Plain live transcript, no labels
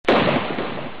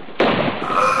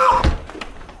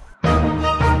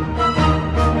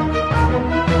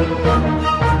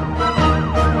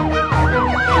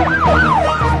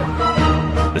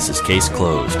This is Case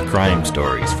Closed, crime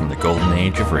stories from the golden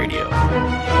age of radio.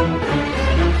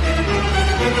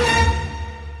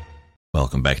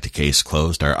 Welcome back to Case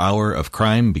Closed. Our hour of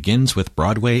crime begins with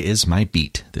Broadway is My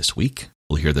Beat this week.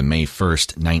 We'll hear the May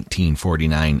 1st,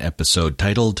 1949 episode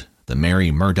titled The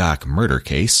Mary Murdoch Murder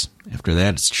Case. After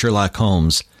that, it's Sherlock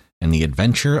Holmes and the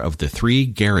Adventure of the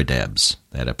Three Garridebs.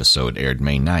 That episode aired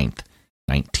May 9th,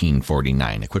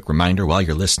 1949. A quick reminder while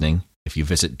you're listening, if you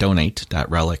visit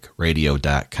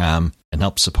donate.relicradio.com and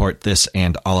help support this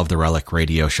and all of the Relic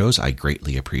Radio shows, I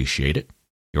greatly appreciate it.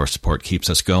 Your support keeps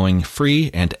us going free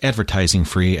and advertising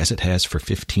free as it has for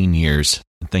 15 years.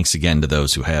 And thanks again to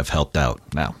those who have helped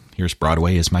out. Now, here's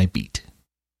Broadway is My Beat.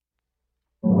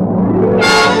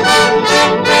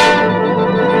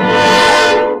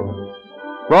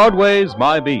 Broadway's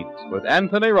My Beat, with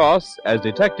Anthony Ross as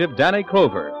Detective Danny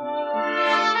Clover.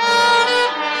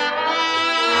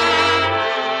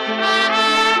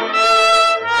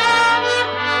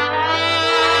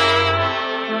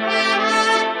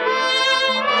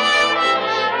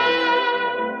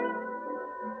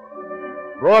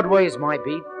 Broadway's My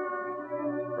Beat,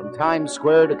 from Times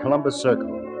Square to Columbus Circle.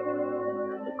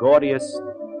 The gaudiest,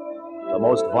 the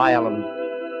most violent,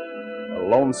 the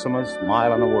lonesomest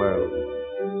mile in the world.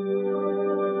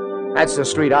 That's the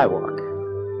street I walk.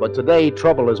 But today,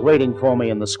 trouble is waiting for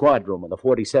me in the squad room of the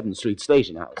 47th Street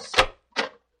Station House.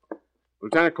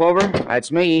 Lieutenant Clover?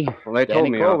 That's me. Well, they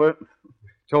Danny Clover.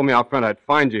 told me out front I'd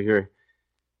find you here.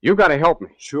 You got to help me.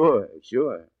 Sure.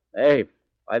 Hey,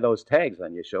 by those tags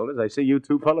on your shoulders, I see you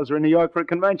two fellas are in New York for a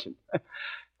convention.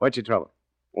 What's your trouble?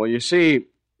 Well, you see,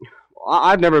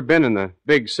 I've never been in the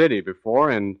big city before,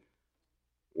 and,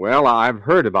 well, I've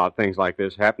heard about things like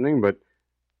this happening, but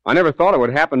I never thought it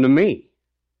would happen to me.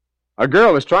 A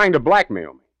girl is trying to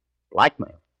blackmail me.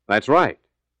 Blackmail? That's right.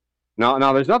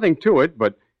 Now, there's nothing to it,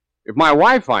 but if my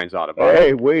wife finds out about it...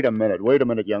 Hey, wait a minute,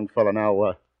 young fella.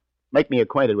 Now, make me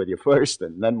acquainted with you first,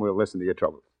 and then we'll listen to your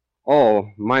trouble. Oh,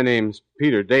 my name's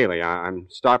Peter Daly. I'm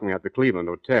stopping at the Cleveland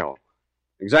Hotel.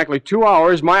 Exactly 2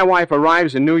 hours, my wife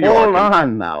arrives in New York.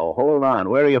 Hold on.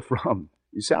 Where are you from?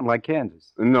 You sound like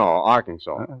Kansas. No,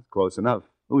 Arkansas. Close enough.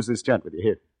 Who's this gent with you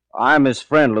here? I'm his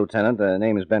friend, Lieutenant.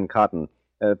 Name is Ben Cotton.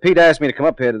 Pete asked me to come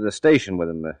up here to the station with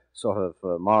him, sort of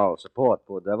moral support,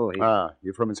 poor devil.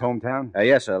 You from his hometown?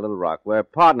 Yes, sir, Little Rock. We're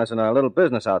partners in a little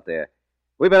business out there.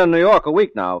 We've been in New York a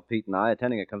week now, Pete and I,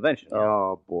 attending a convention.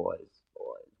 Oh, boys.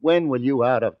 When will you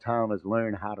out-of-towners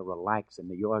learn how to relax in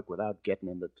New York without getting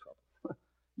into trouble?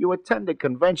 You attend a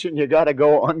convention, you gotta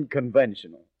go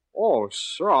unconventional. Oh,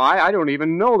 sir, I don't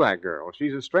even know that girl.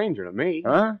 She's a stranger to me.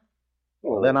 Huh?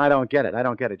 Well, then I don't get it.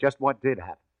 Just what did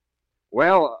happen?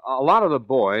 Well, a lot of the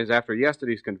boys, after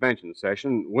yesterday's convention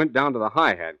session, went down to the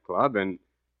Hi-Hat Club, and,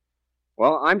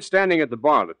 well, I'm standing at the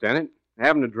bar, Lieutenant,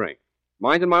 having a drink,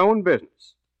 minding my own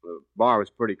business. The bar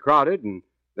was pretty crowded, and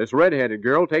this red-headed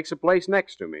girl takes a place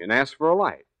next to me and asks for a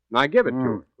light, and I give it to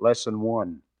her. Lesson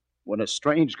 1. When a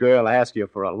strange girl asks you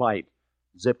for a light,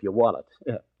 zip your wallet.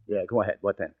 Yeah, go ahead.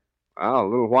 What then? Well, a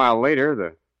little while later,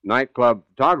 the nightclub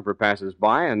photographer passes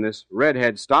by, and this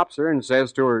redhead stops her and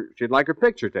says to her she'd like her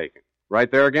picture taken, right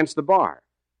there against the bar.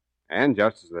 And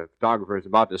just as the photographer is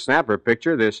about to snap her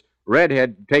picture, this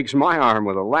redhead takes my arm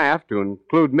with a laugh to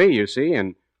include me, you see,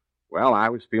 and, well, I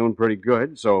was feeling pretty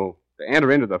good, so to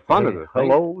enter into the fun of the thing...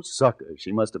 Hello, sucker,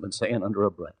 she must have been saying under her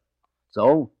breath.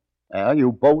 So,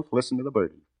 you both listened to the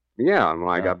birdie. Yeah, and when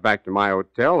I got back to my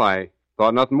hotel, I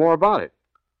thought nothing more about it.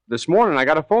 This morning, I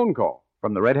got a phone call.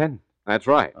 From the redhead? That's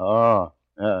right. Oh,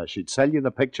 she'd sell you the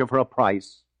picture for a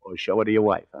price, or show it to your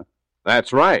wife, huh?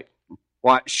 That's right.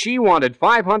 Why, she wanted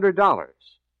 $500.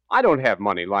 I don't have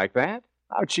money like that.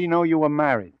 How'd she know you were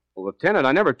married? Well, Lieutenant,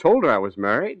 I never told her I was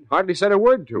married. Hardly said a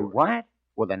word to her. What?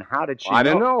 Well, then how did she I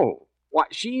don't know. Why,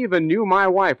 she even knew my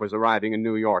wife was arriving in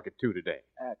New York at 2 today.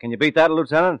 Can you beat that,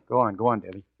 Lieutenant? Go on,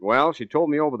 Daly. Well, she told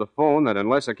me over the phone that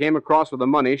unless I came across with the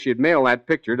money, she'd mail that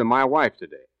picture to my wife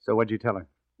today. So what'd you tell her?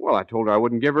 Well, I told her I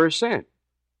wouldn't give her a cent.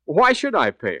 Why should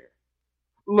I pay her?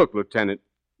 Look, Lieutenant,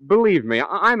 believe me,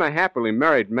 I'm a happily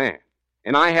married man,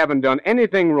 and I haven't done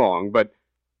anything wrong, but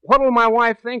what'll my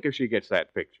wife think if she gets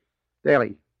that picture?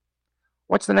 Daly,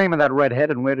 what's the name of that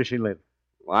redhead and where does she live?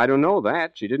 Well, I don't know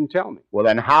that. She didn't tell me. Well,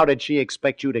 then how did she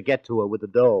expect you to get to her with the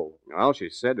dough? Well, she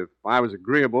said if I was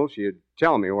agreeable, she'd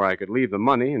tell me where I could leave the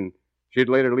money, and she'd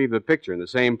later leave the picture in the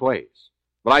same place.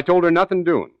 But I told her nothing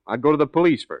doing. I'd go to the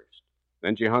police first.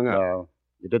 Then she hung up. Well,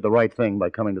 you did the right thing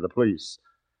by coming to the police.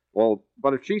 Well,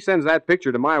 but if she sends that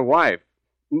picture to my wife's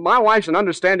an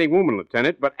understanding woman,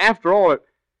 Lieutenant, but after all,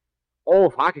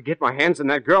 if I could get my hands on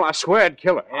that girl, I swear I'd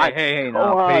kill her. Hey,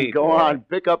 now, Pete. Go on.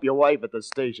 Pick up your wife at the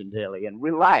station, Daly, and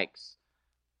relax.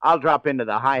 I'll drop into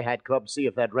the Hi-Hat Club, see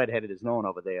if that redheaded is known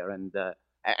over there. And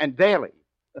Daly,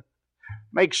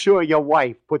 make sure your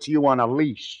wife puts you on a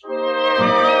leash.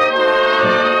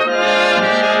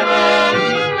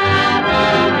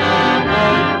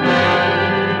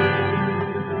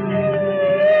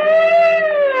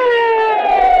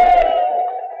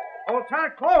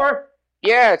 Lieutenant Clover.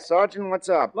 Yeah, Sergeant, what's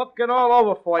up? Looking all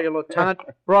over for you, Lieutenant.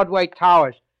 Broadway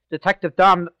Towers. Detective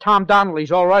Tom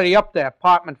Donnelly's already up there,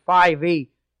 apartment 5E.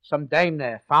 Some dame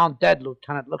there, found dead,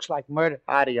 Lieutenant. Looks like murder.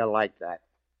 How do you like that?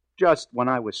 Just when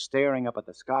I was staring up at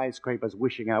the skyscrapers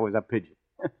wishing I was a pigeon.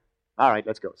 All right,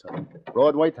 let's go, son.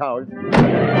 Broadway Towers.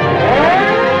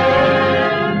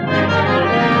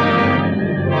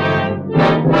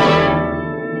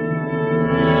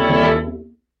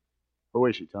 Who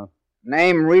is she, Tom?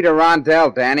 Name Rita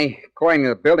Rondell, Danny, according to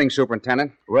the building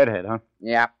superintendent. Redhead, huh?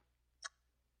 Yeah.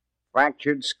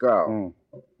 Fractured skull.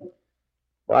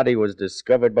 Body was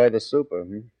discovered by the super,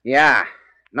 Yeah.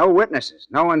 No witnesses.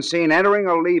 No one seen entering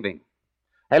or leaving.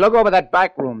 Hey, look over that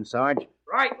back room, Sarge.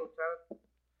 Right, Lieutenant.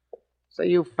 So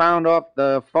you found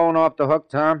the phone off the hook,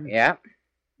 Tom? Yeah.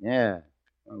 Yeah.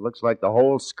 Well, it looks like the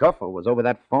whole scuffle was over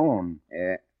that phone.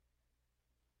 Yeah.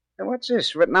 Hey, what's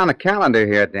this written on the calendar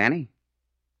here, Danny?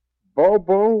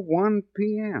 Bobo, 1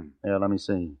 p.m. Yeah, let me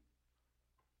see.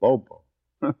 Bobo.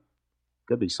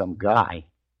 Could be some guy.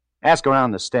 Ask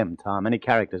around the stem, Tom. Any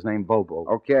characters named Bobo.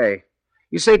 Okay.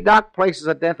 You say Doc places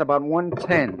a death about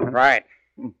 1:10. Right.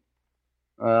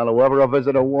 Well, whoever a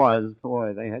visitor was,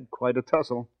 boy, they had quite a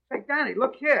tussle. Hey, Danny,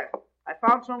 look here. I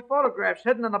found some photographs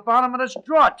hidden in the bottom of this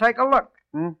drawer. Take a look.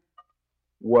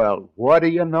 Well, what do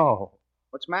you know?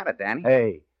 What's the matter, Danny?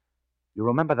 Hey, you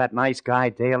remember that nice guy,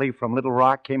 Daly, from Little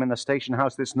Rock, came in the station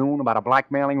house this noon about a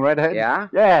blackmailing redhead? Yeah?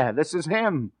 Yeah, this is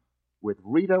him. With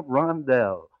Rita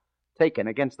Rondell. Taken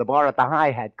against the bar at the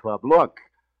Hi-Hat Club. Look.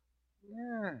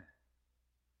 Yeah,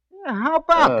 how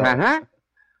about that, huh?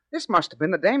 This must have been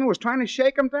the dame who was trying to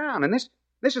shake him down. And this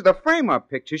is the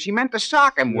frame-up picture she meant to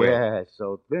sock him with. Yeah,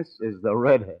 so this is the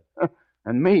redhead.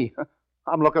 And me,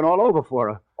 I'm looking all over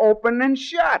for her. Open and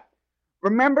shut.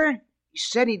 Remember, he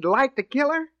said he'd like to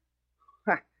kill her?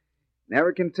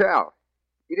 Never can tell.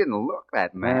 He didn't look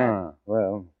that mad.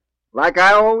 Well. Like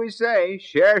I always say,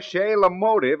 cherchez le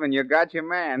motive and you got your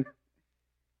man.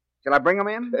 Shall I bring him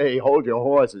in? Hey, hold your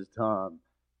horses, Tom.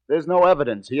 There's no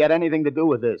evidence he had anything to do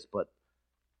with this, but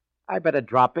I better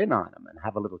drop in on him and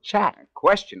have a little chat.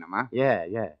 Question him, huh? Yeah.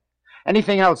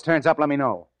 Anything else turns up, let me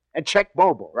know. And check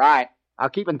Bobo. Right. I'll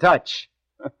keep in touch.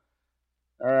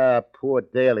 Poor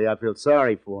Daly. I feel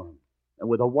sorry for him. And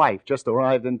with a wife just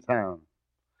arrived in town.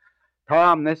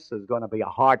 Tom, this is going to be a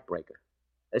heartbreaker.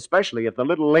 Especially if the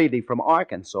little lady from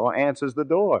Arkansas answers the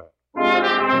door.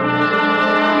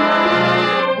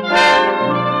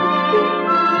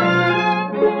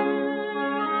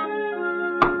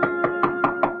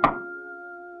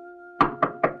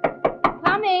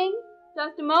 Coming.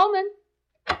 Just a moment.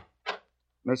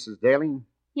 Mrs. Daly?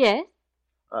 Yes?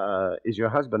 Is your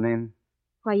husband in?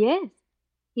 Why, yes.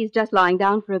 He's just lying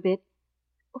down for a bit.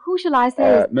 Who shall I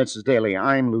say? Mrs. Daly,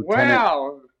 I'm Lieutenant...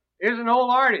 Well, isn't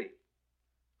old Artie?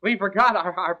 We forgot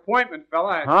our appointment,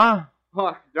 fella. Huh?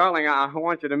 Oh, darling, I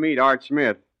want you to meet Art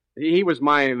Smith. He was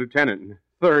my lieutenant,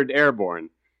 3rd Airborne.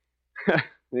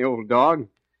 The old dog.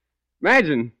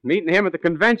 Imagine meeting him at the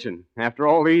convention after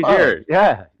all these years.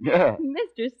 Yeah.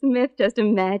 Mr. Smith, just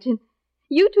imagine.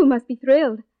 You two must be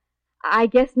thrilled. I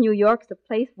guess New York's the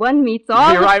place one meets all...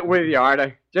 I'll be right with you, Art.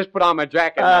 I just put on my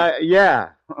jacket. Yeah.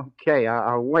 Okay,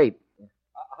 I'll wait.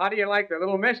 How do you like the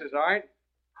little missus, Art?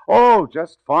 Oh,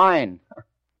 just fine.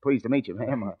 Pleased to meet you,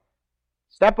 ma'am.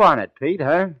 Step on it, Pete,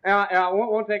 huh?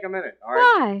 Won't take a minute, Art.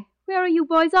 Why? Where are you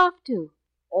boys off to?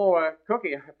 Oh,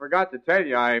 Cookie, I forgot to tell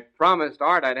you. I promised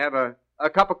Art I'd have a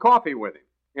cup of coffee with him.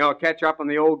 You know, catch up on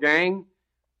the old gang.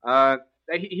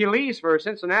 He leaves for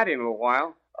Cincinnati in a little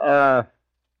while.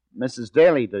 Mrs.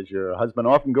 Daly, does your husband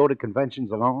often go to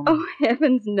conventions alone? Oh,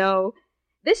 heavens, no.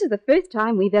 This is the first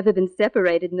time we've ever been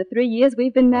separated in the 3 years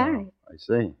we've been married. I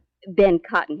see. Ben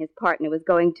Cotton, his partner, was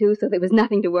going too, so there was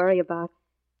nothing to worry about.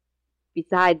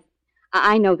 Besides,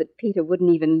 I know that Peter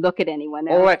wouldn't even look at anyone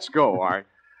else. Oh, let's go, Art.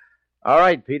 All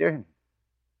right, Peter.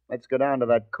 Let's go down to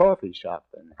that coffee shop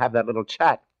and have that little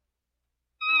chat.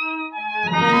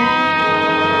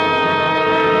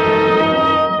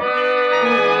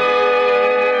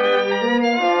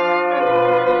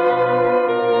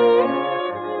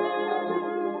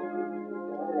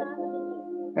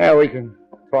 Yeah, we can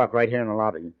talk right here in the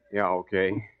lobby. Yeah,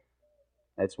 okay.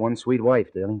 That's one sweet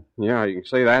wife, Daly. Yeah, you can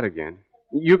say that again.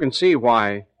 You can see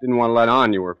why I didn't want to let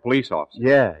on you were a police officer.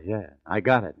 Yeah, I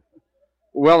got it.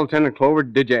 Well, Lieutenant Clover,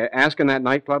 did you ask in that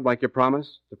nightclub like you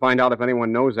promised to find out if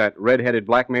anyone knows that red-headed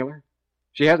blackmailer?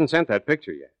 She hasn't sent that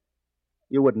picture yet.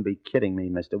 You wouldn't be kidding me,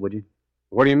 mister, would you?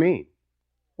 What do you mean?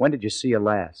 When did you see her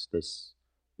last, this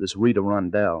Rita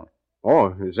Rundell?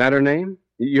 Oh, is that her name?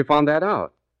 You found that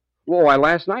out? Well, why,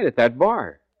 last night at that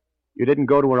bar. You didn't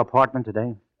go to her apartment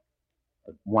today?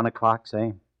 At 1 o'clock,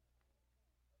 say?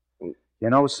 You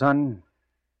know, son,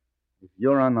 if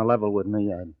you're on the level with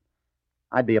me,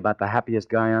 I'd be about the happiest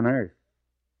guy on earth.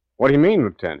 What do you mean,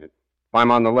 Lieutenant? If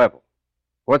I'm on the level?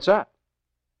 What's up?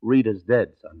 Rita's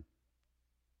dead, son.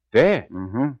 Dead?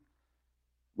 Mm-hmm.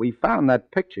 We found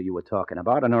that picture you were talking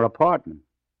about in her apartment.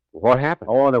 What happened?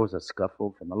 Oh, there was a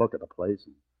scuffle from the look of the place.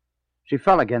 She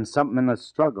fell against something in the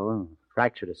struggle and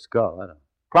fractured her skull.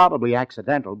 Probably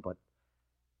accidental, but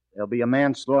there'll be a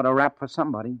manslaughter rap for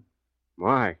somebody.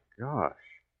 My gosh.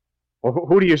 Well,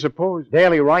 who do you suppose?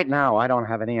 Daly, right now, I don't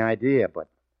have any idea, but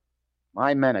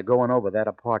my men are going over that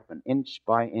apartment inch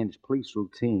by inch, police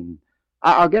routine.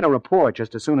 I'll get a report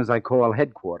just as soon as I call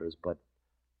headquarters, but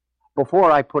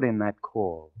before I put in that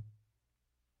call,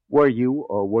 were you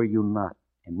or were you not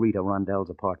in Rita Rundell's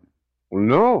apartment?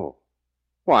 No.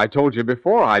 Well, I told you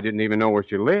before I didn't even know where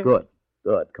she lived. Good.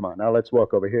 Come on, now let's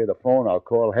walk over here to the phone. I'll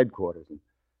call headquarters. And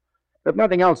if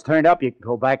nothing else turned up, you can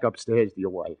go back upstairs to your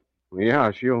wife.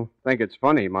 Yeah, she'll think it's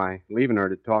funny, my leaving her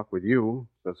to talk with you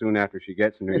so soon after she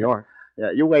gets in New York.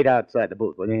 Yeah, you wait outside the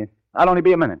booth, will you? I'll only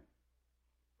be a minute.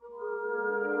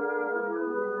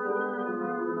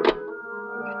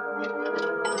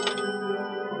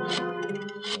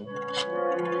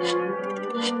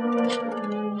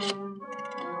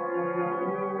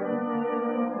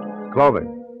 Clover.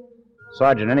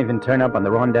 Sergeant, anything turn up on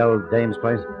the Rundell dame's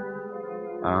place?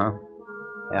 Uh-huh.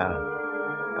 Yeah.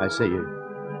 I see you.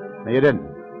 No, you didn't.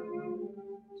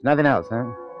 There's nothing else, huh?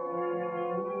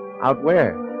 Out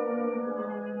where?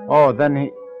 Oh, then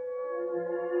he...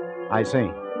 I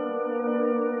see.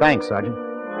 Thanks, Sergeant.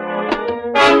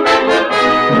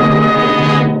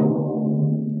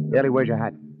 Daly, where's your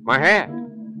hat? My hat?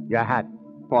 Your hat.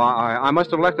 Well, I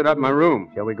must have left it up in my room.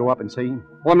 Shall we go up and see?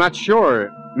 Well, I'm not sure.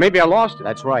 Maybe I lost it.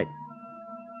 That's right.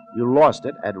 You lost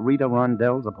it at Rita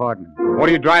Rundell's apartment. What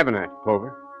are you driving at,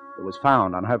 Clover? It was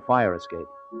found on her fire escape.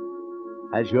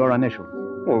 Has your initials.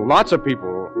 Well, lots of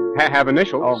people have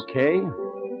initials. Okay.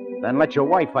 Then let your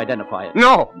wife identify it.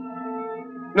 No,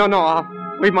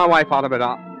 I'll leave my wife out of it.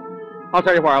 I'll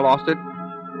tell you where I lost it.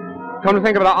 Come to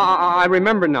think of it, I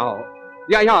remember now.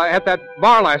 Yeah, at that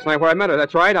bar last night where I met her.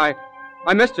 That's right.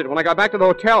 I missed it when I got back to the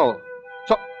hotel.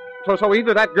 So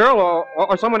either that girl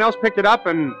or someone else picked it up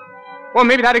and... Well,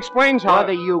 maybe that explains how...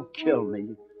 Brother, you killed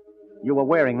me. You were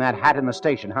wearing that hat in the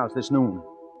station house this noon.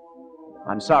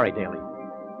 I'm sorry, Daly.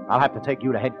 I'll have to take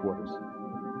you to headquarters.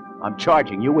 I'm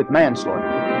charging you with manslaughter.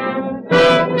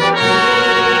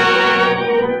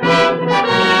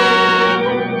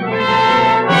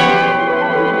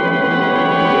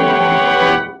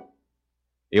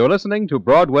 You're listening to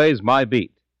Broadway's My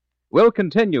Beat. We'll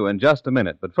continue in just a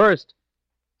minute, but first,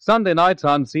 Sunday nights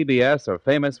on CBS are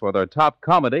famous for their top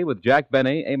comedy with Jack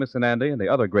Benny, Amos and Andy, and the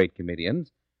other great comedians,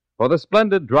 for the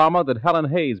splendid drama that Helen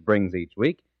Hayes brings each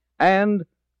week, and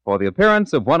for the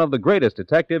appearance of one of the greatest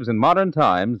detectives in modern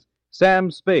times, Sam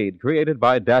Spade, created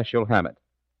by Dashiell Hammett.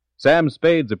 Sam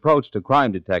Spade's approach to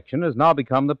crime detection has now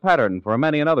become the pattern for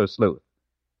many another sleuth,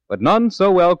 but none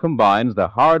so well combines the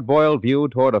hard-boiled view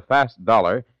toward a fast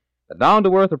dollar, the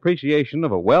down-to-earth appreciation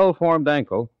of a well-formed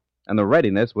ankle, and the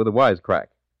readiness with a wisecrack.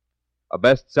 A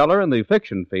bestseller in the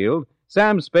fiction field,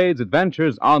 Sam Spade's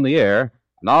adventures on the air are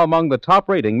now among the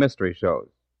top-rating mystery shows.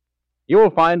 You will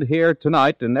find here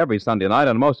tonight and every Sunday night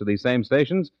on most of these same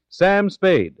stations, Sam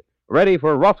Spade, ready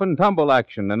for rough-and-tumble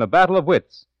action and a battle of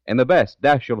wits in the best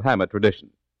Dashiell Hammett tradition.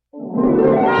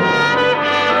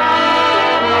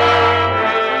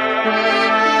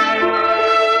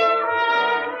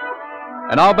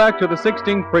 And now back to the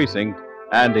 16th Precinct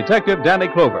and Detective Danny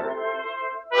Clover.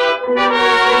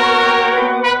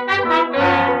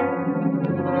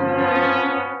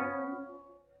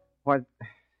 Why,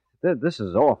 this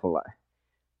is awful.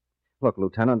 Look,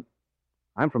 Lieutenant,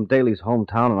 I'm from Daly's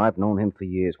hometown, and I've known him for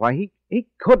years. Why, he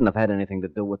couldn't have had anything to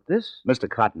do with this. Mr.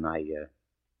 Cotton,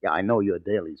 I know you're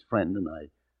Daly's friend, and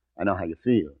I know how you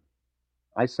feel.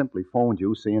 I simply phoned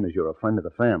you, seeing as you're a friend of the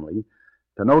family,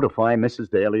 to notify Mrs.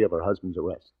 Daly of her husband's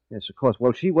arrest. Yes, of course.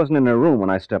 Well, she wasn't in her room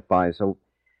when I stepped by, so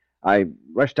I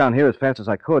rushed down here as fast as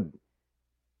I could.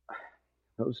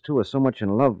 Those two are so much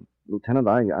in love, Lieutenant,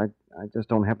 I just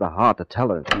don't have the heart to tell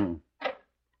her.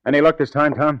 Any luck this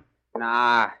time, Tom?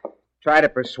 Nah. Try to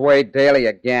persuade Daly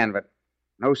again, but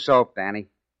no soap, Danny.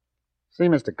 See,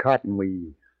 Mr. Cotton,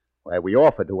 we Why, we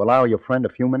offered to allow your friend a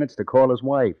few minutes to call his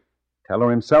wife. Tell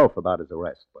her himself about his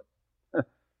arrest, but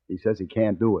he says he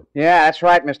can't do it. Yeah, that's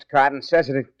right, Mr. Cotton. Says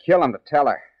it'd kill him to tell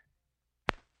her.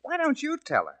 Why don't you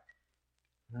tell her?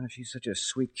 Oh, she's such a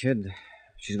sweet kid.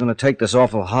 She's going to take this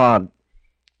awful hard.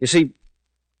 You see,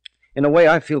 in a way,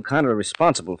 I feel kind of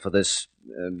responsible for this,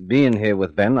 being here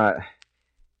with Ben.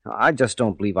 I just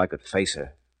don't believe I could face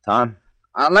her. Tom?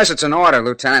 Unless it's an order,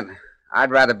 Lieutenant.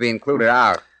 I'd rather be included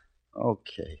out.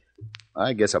 Okay.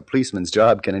 I guess a policeman's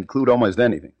job can include almost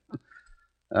anything.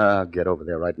 I'll get over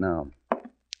there right now.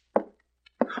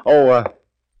 Oh,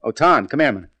 Tom, come here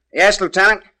a minute. Yes,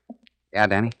 Lieutenant? Yeah,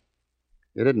 Danny?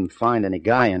 You didn't find any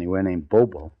guy anywhere named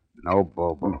Bobo. No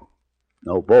Bobo.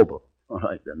 No Bobo. All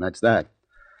right, then, that's that.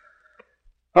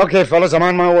 Okay, fellas, I'm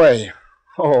on my way.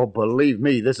 Oh, believe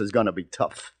me, this is going to be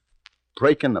tough.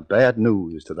 Breaking the bad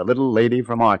news to the little lady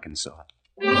from Arkansas.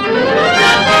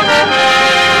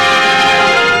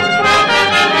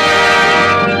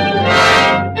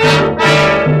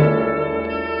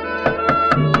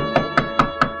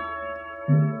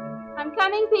 I'm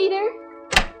coming, Peter.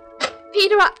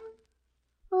 Peter,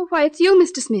 Oh, why, it's you,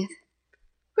 Mr. Smith.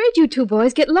 Where'd you two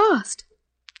boys get lost?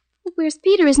 Where's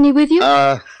Peter? Isn't he with you?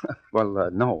 No.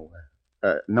 No,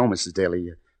 Mrs.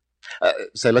 Daly.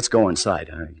 Say, let's go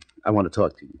inside. I want to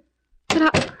talk to you.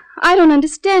 But I don't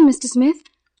understand, Mr. Smith.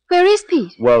 Where is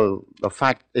Pete? Well, the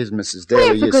fact is, Mrs.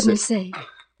 Daly... Where, for goodness sake?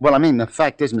 Well, I mean, the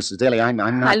fact is, Mrs. Daly, I'm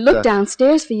not... I looked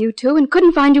downstairs for you two and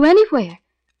couldn't find you anywhere.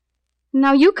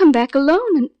 Now you come back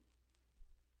alone and...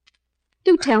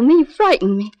 Do tell me, you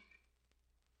frightened me.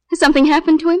 Has something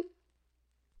happened to him?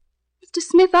 Mr.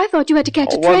 Smith, I thought you had to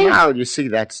catch a train. Well, now, you see,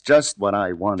 that's just what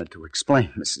I wanted to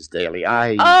explain, Mrs. Daly.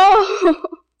 Oh,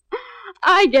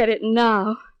 I get it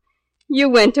now. You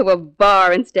went to a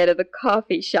bar instead of the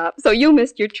coffee shop, so you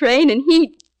missed your train and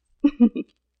he...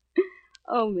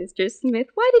 Oh, Mr. Smith,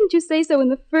 why didn't you say so in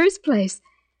the first place?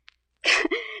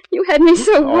 You had me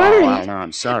so worried. Oh, well, no,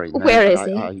 I'm sorry. Where is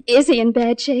he? Is he in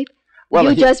bad shape? Well,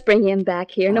 you just bring him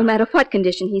back here, no matter what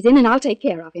condition he's in, and I'll take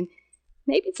care of him.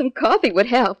 Maybe some coffee would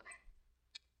help.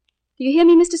 Do you hear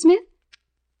me, Mr. Smith?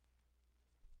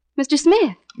 Mr.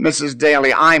 Smith? Mrs.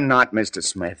 Daly, I'm not Mr.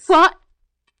 Smith. What?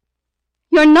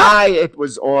 You're not? It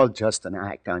was all just an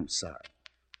act. I'm sorry.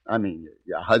 I mean,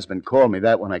 your husband called me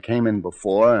that when I came in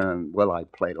before, and, well, I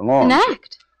played along. An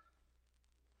act?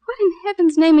 What in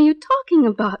heaven's name are you talking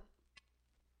about?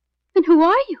 And who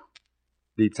are you?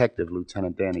 Detective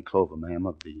Lieutenant Danny Clover, ma'am,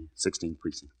 of the 16th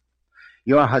Precinct.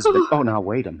 Your husband... Oh, now,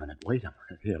 wait a minute.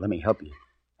 Here, let me help you.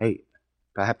 Hey,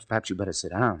 perhaps you better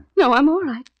sit down. No, I'm all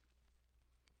right.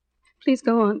 Please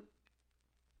go on.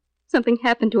 Something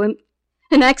happened to him.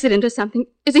 An accident or something.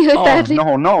 Is he hurt badly?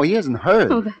 No, he isn't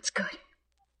hurt. Oh, that's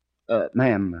good.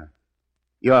 Ma'am,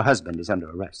 your husband is under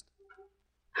arrest.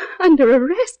 Under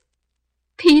arrest?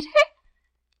 Peter?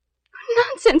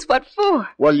 Nonsense, what for?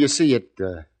 Well, you see, it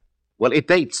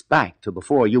dates back to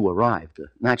before you arrived,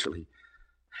 naturally.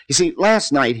 You see,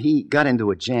 last night he got into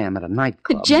a jam at a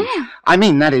nightclub. A jam? I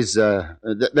mean, that is,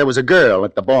 there was a girl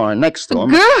at the bar next to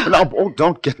him. A girl? No,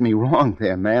 don't get me wrong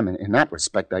there, ma'am. In that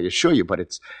respect, I assure you, but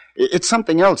it's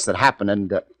something else that happened, and...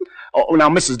 now,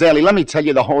 Mrs. Daly, let me tell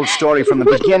you the whole story from the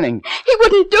beginning. He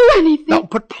wouldn't do anything. No,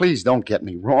 but please don't get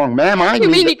me wrong, ma'am. You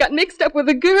mean he got mixed up with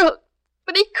a girl,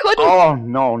 but he couldn't? Oh,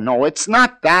 no, it's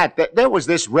not that. There was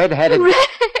this red-headed...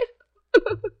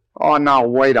 Oh, now,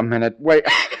 wait a minute. Wait.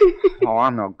 Oh,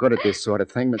 I'm no good at this sort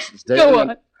of thing, Mrs. Daly. Go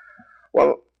on.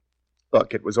 Well,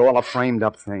 look, it was all a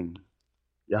framed-up thing.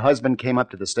 Your husband came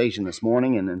up to the station this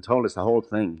morning and told us the whole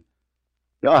thing.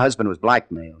 Your husband was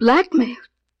blackmailed. Blackmailed?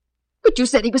 But you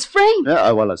said he was framed. Yeah,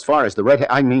 well, as far as the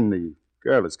the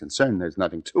girl is concerned, there's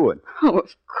nothing to it. Oh,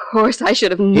 of course, I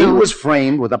should have known. He was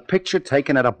framed with a picture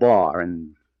taken at a bar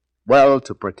and, well,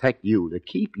 to protect you, to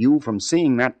keep you from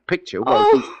seeing that picture.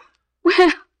 Well,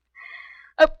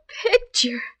 a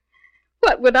picture?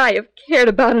 What would I have cared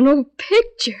about an old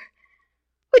picture?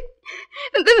 But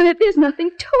there's nothing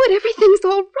to it. Everything's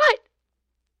all right.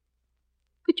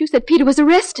 But you said Peter was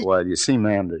arrested. Well, you see,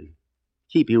 ma'am, to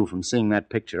keep you from seeing that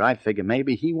picture, I figure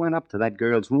maybe he went up to that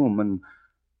girl's room and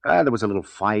there was a little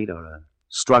fight or a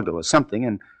struggle or something,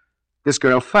 and this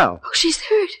girl fell. Oh, she's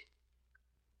hurt.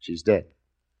 She's dead.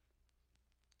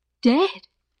 Dead?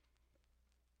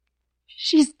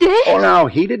 She's dead? Oh, no,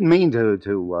 he didn't mean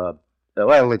to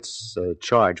well, it's a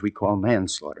charge we call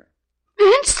manslaughter.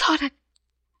 Manslaughter?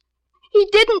 He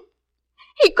didn't.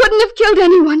 He couldn't have killed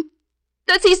anyone.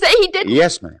 Does he say he didn't?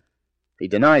 Yes, ma'am. He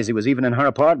denies he was even in her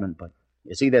apartment, but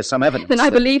you see, there's some evidence. Then I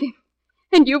believe him.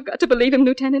 And you've got to believe him,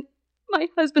 Lieutenant. My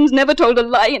husband's never told a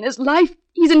lie in his life.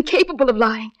 He's incapable of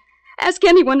lying. Ask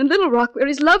anyone in Little Rock where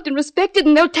he's loved and respected,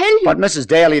 and they'll tell you. But, Mrs.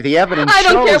 Daly, the evidence I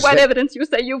don't care shows what that... evidence you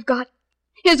say you've got.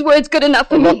 His word's good enough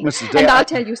for Look, me. Mrs. Daly... And I'll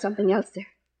tell you something else, sir.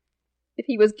 If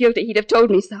he was guilty, he'd have told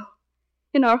me so.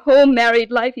 In our whole married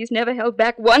life, he's never held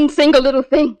back one single little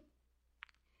thing.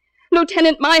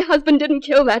 Lieutenant, my husband didn't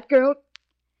kill that girl.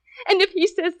 And if he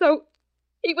says so,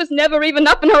 he was never even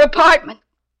up in her apartment.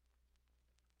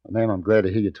 Well, ma'am, I'm glad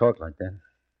to hear you talk like that.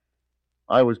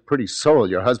 I was pretty sore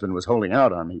your husband was holding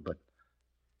out on me, but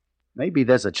maybe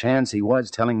there's a chance he was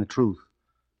telling the truth.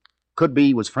 Could be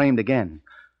he was framed again.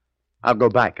 I'll go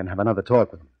back and have another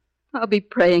talk with him. I'll be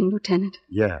praying, Lieutenant.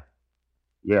 Yeah.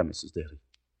 Yeah, Mrs. Daly.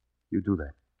 You do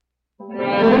that.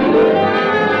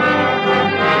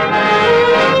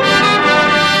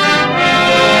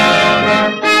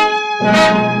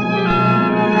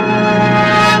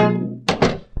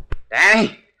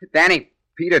 Danny,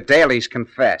 Peter Daly's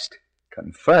confessed.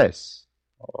 Confess?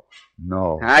 Oh,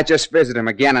 no. I just visited him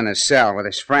again in his cell with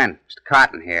his friend, Mr.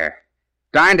 Cotton here.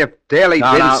 Darned if Daly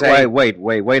didn't say... Wait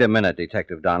a minute,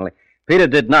 Detective Donnelly. Peter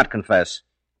did not confess.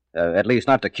 At least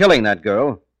not to killing that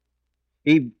girl.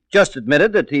 He just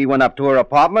admitted that he went up to her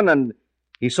apartment and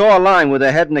he saw her lying with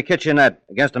her head in the kitchenette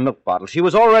against a milk bottle. She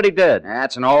was already dead.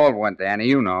 That's an old one, Danny,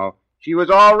 you know. She was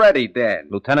already dead.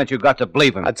 Lieutenant, you got to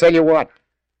believe him. I tell you what.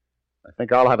 I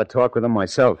think I'll have a talk with him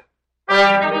myself.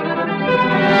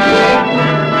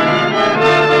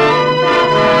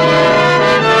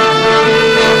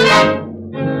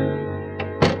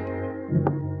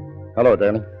 Hello,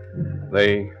 Danny.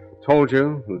 They told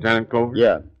you, Lieutenant Clover?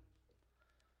 Yeah.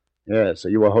 Yeah, so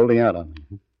you were holding out on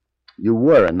me. You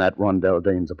were in that Rondell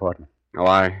Dane's apartment. Well,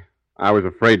 I was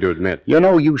afraid to admit. You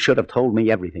know, you should have told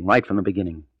me everything right from the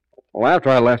beginning. Well,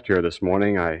 after I left here this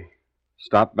morning, I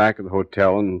stopped back at the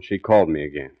hotel and she called me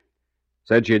again.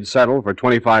 Said she'd settle for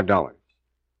 $25.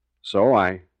 So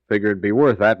I figured it'd be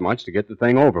worth that much to get the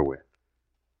thing over with.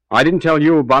 I didn't tell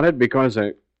you about it because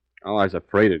I was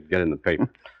afraid it'd get in the paper.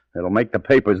 It'll make the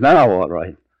papers now, all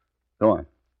right. Go on.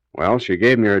 Well, she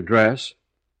gave me her address.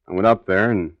 I went up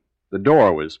there and the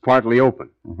door was partly open.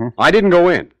 Mm-hmm. I didn't go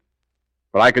in,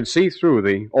 but I could see through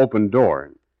the open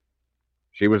door.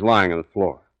 She was lying on the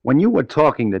floor. When you were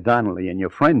talking to Donnelly and your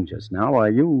friend just now,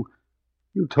 you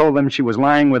told them she was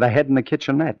lying with her head in the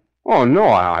kitchenette. Oh, no,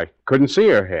 I couldn't see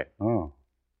her head. Oh,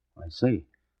 I see.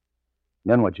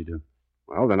 Then what'd you do?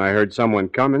 Well, then I heard someone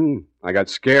coming. I got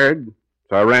scared,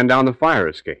 so I ran down the fire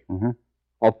escape. Mm-hmm.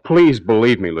 Oh, please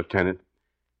believe me, Lieutenant.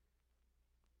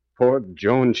 Poor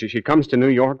Joan, she comes to New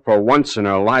York for once in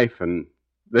her life, and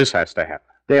this has to happen.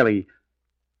 Daly,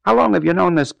 how long have you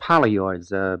known this pal of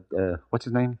yours? What's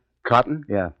his name? Cotton?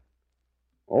 Yeah.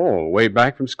 Oh, way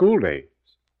back from school days.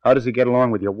 How does he get along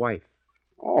with your wife?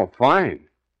 Oh, fine.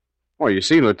 Oh, you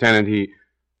see, Lieutenant, he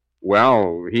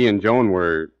and Joan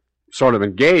were sort of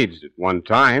engaged at one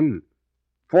time.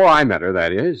 Before I met her,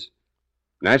 that is.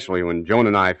 Naturally, when Joan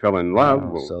and I fell in love...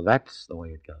 Oh, so that's the way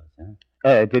it goes,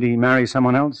 huh? Did he marry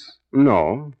someone else?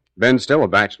 No. Ben's still a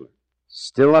bachelor.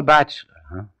 Still a bachelor,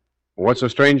 huh? What's so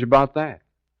strange about that?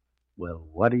 Well,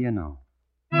 what do you know?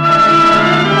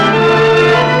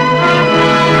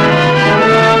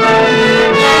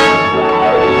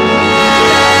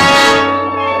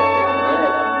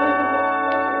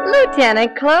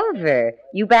 Lieutenant Clover,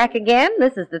 you back again?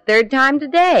 This is the third time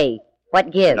today.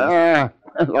 What gives?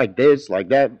 Like this, like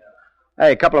that.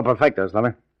 Hey, a couple of perfectos,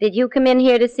 lover. Did you come in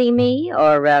here to see me,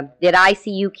 or did I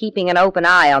see you keeping an open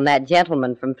eye on that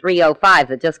gentleman from 305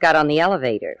 that just got on the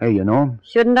elevator? Hey, you know him?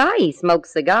 Shouldn't I? He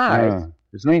smokes cigars.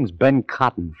 His name's Ben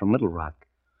Cotton from Little Rock.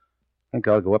 I think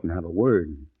I'll go up and have a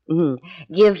word.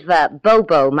 Mm-hmm. Give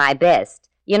Bobo my best.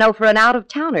 You know, for an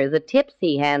out-of-towner, the tips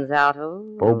he hands out...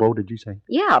 Oh. Bobo, did you say?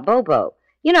 Yeah, Bobo.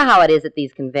 You know how it is at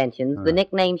these conventions, the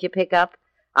nicknames you pick up.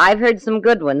 I've heard some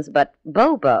good ones, but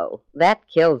Bobo, that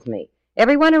kills me.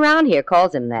 Everyone around here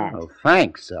calls him that. Oh,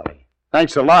 thanks, Sally.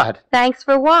 Thanks a lot. Thanks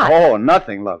for what? Oh,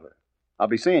 nothing, lover. I'll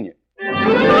be seeing you.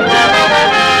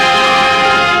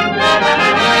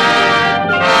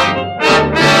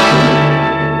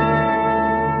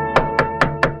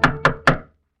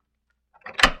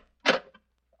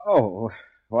 Oh,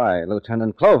 why,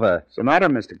 Lieutenant Clover. What's the matter,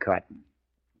 Mr. Cotton?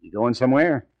 You going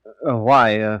somewhere?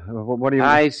 Why, what do you...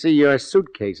 I see your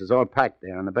suitcase is all packed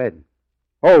there on the bed.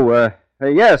 Oh,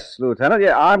 yes, Lieutenant.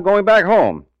 Yeah, I'm going back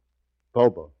home.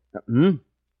 Bobo.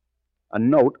 A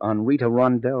note on Rita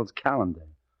Rondell's calendar.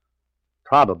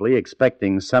 Probably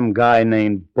expecting some guy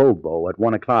named Bobo at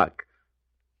 1 o'clock.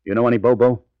 You know any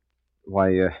Bobo?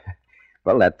 Why,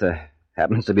 well, that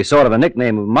happens to be sort of a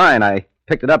nickname of mine. I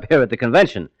picked it up here at the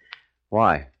convention.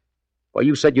 Why? Well,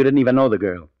 you said you didn't even know the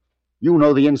girl. You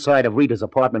know the inside of Rita's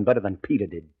apartment better than Peter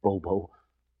did, Bobo.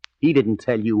 He didn't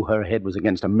tell you her head was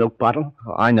against a milk bottle.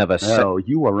 Oh, I never said... No,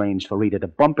 you arranged for Rita to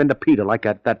bump into Peter like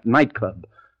at that nightclub.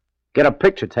 Get a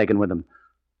picture taken with him.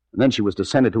 And then she was to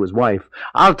send it to his wife.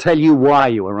 I'll tell you why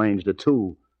you arranged it,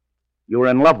 too. You were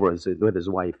in love with his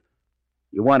wife.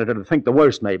 You wanted her to think the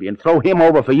worst, maybe, and throw him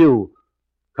over for you.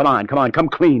 Come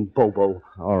clean, Bobo.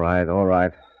 All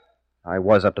right. I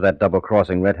was up to that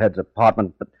double-crossing redhead's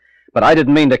apartment, but I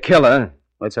didn't mean to kill her.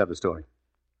 Let's have the story.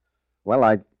 Well,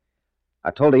 I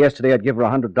told her yesterday I'd give her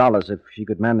 $100 if she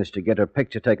could manage to get her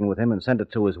picture taken with him and send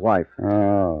it to his wife.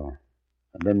 Oh.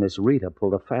 And then Miss Rita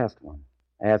pulled a fast one.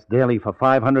 Asked Daly for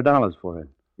 $500 for it.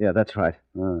 Yeah, that's right.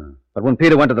 But when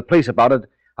Peter went to the police about it,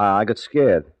 I got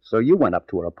scared. So you went up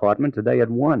to her apartment today at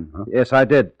 1, huh? Yes, I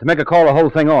did, to make her call the whole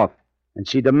thing off. And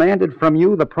she demanded from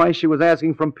you the price she was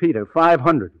asking from Peter,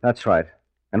 $500. That's right.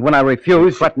 And when I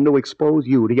refused... She threatened to expose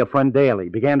you to your friend Daly.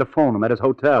 Began to phone him at his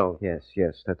hotel. Yes.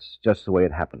 That's just the way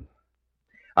it happened.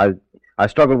 I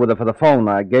struggled with her for the phone.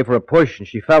 I gave her a push, and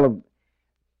she fell...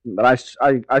 But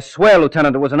I swear,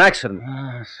 Lieutenant, it was an accident.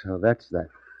 So that's that.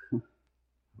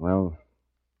 Well,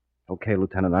 okay,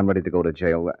 Lieutenant, I'm ready to go to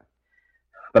jail.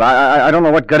 But I don't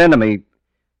know what got into me.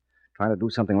 Trying to do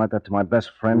something like that to my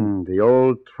best friend. The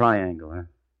old triangle, huh?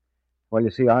 Well,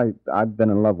 you see, I've been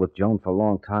in love with Joan for a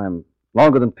long time.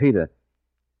 Longer than Peter.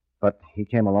 But he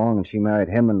came along and she married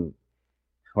him, and...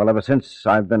 Well, ever since,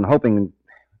 I've been hoping and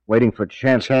waiting for a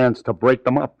chance. Chance to break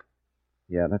them up.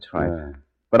 Yeah, that's right.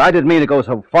 But I didn't mean to go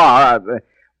so far.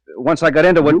 Once I got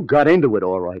into it... You got into it,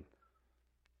 all right.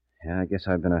 Yeah, I guess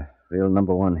I've been a real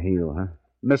number one heel, huh?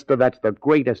 Mister, that's the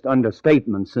greatest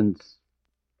understatement since...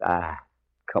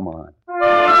 come on.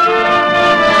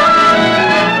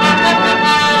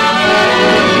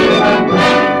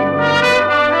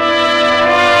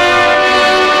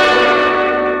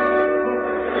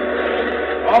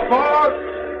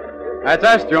 That's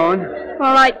us, Joan.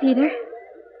 All right, Peter.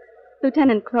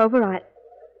 Lieutenant Clover,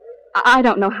 I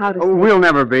don't know how to... Oh, we'll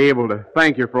never be able to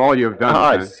thank you for all you've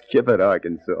done. Skip it,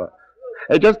 Arkansas.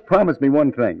 Hey, just promise me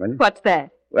one thing, will you? What's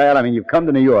that? Well, I mean, you've come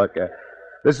to New York.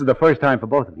 This is the first time for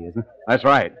both of you, isn't it? That's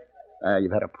right.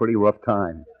 You've had a pretty rough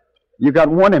time. You got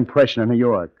one impression of New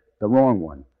York, the wrong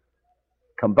one.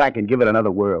 Come back and give it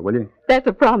another whirl, will you? That's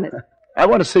a promise. I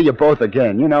want to see you both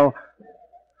again, you know.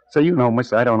 So you know,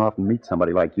 miss, I don't often meet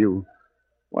somebody like you.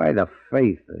 Why, the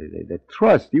faith, the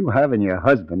trust you have in your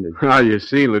husband is... Oh, you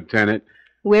see, Lieutenant.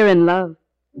 We're in love.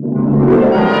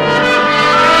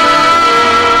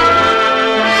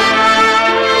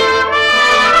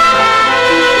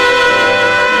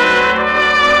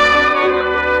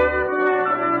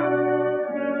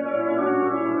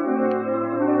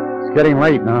 It's getting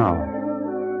late now.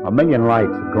 1,000,000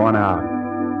 lights have gone out.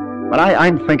 But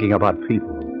I'm thinking about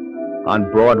people.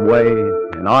 On Broadway,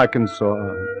 in Arkansas,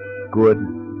 good,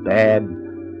 bad.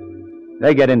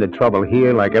 They get into trouble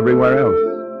here like everywhere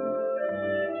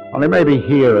else. Only maybe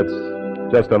here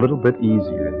it's just a little bit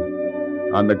easier.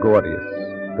 On the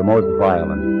gaudiest, the most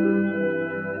violent,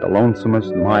 the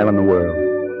lonesomest mile in the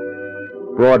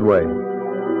world. Broadway,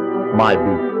 my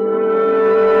beat.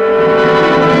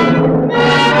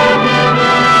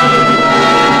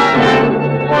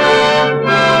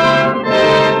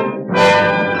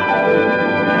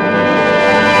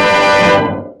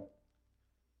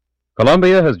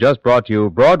 Columbia has just brought you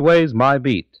Broadway's My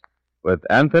Beat, with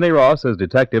Anthony Ross as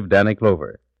Detective Danny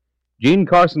Clover. Gene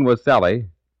Carson was Sally.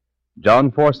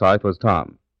 John Forsythe was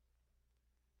Tom.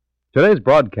 Today's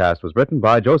broadcast was written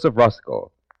by Joseph Ruskell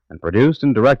and produced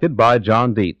and directed by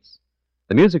John Dietz.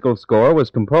 The musical score was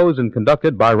composed and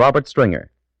conducted by Robert Stringer.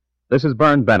 This is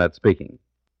Bern Bennett speaking.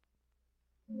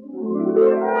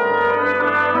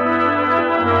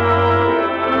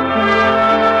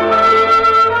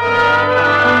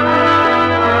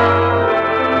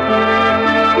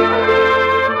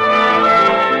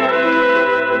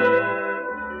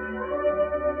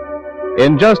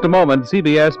 In just a moment,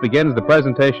 CBS begins the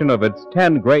presentation of its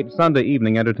 10 great Sunday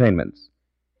evening entertainments.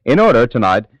 In order,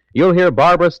 tonight, you'll hear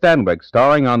Barbara Stanwyck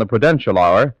starring on the Prudential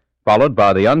Hour, followed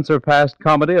by the unsurpassed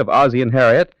comedy of Ozzie and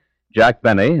Harriet, Jack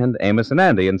Benny, and Amos and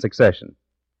Andy in succession.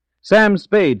 Sam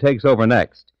Spade takes over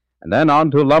next, and then on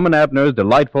to Lum and Abner's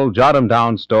delightful Jot 'em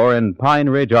Down store in Pine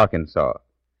Ridge, Arkansas.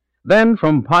 Then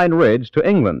from Pine Ridge to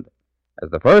England,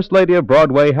 as the First Lady of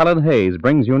Broadway, Helen Hayes,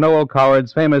 brings you Noel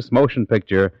Coward's famous motion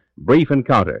picture, Brief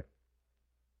Encounter.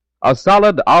 A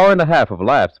solid hour and a half of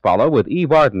laughs follow, with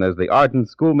Eve Arden as the ardent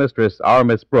schoolmistress, our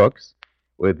Miss Brooks,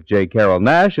 with J. Carroll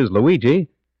Nash as Luigi,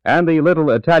 and the little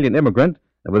Italian immigrant,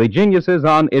 with the geniuses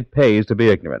on It Pays to Be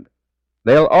Ignorant.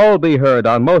 They'll all be heard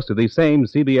on most of these same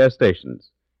CBS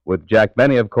stations. with Jack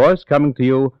Benny, of course, coming to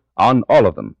you on all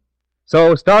of them.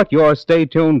 So start your Stay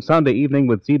Tuned Sunday evening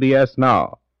with CBS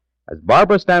now, as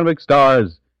Barbara Stanwyck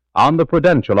stars on the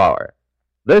Prudential Hour.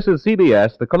 This is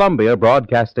CBS, the Columbia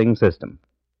Broadcasting System.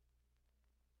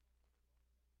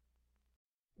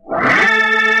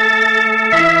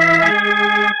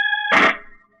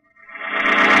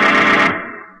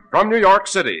 From New York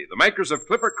City, the makers of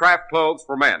Clipper Craft clothes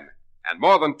for men and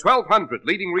more than 1,200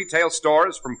 leading retail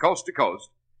stores from coast to coast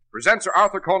presents Sir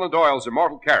Arthur Conan Doyle's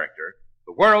immortal character,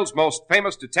 the world's most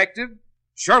famous detective,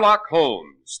 Sherlock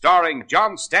Holmes, starring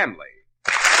John Stanley.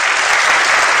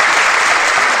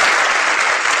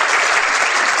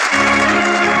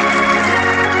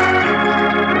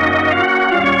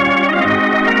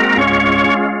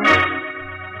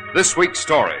 This week's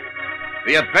story,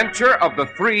 The Adventure of the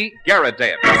Three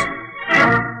Garridebs.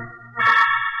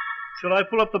 Shall I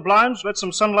pull up the blinds, let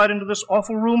some sunlight into this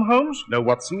awful room, Holmes? No,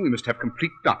 Watson, we must have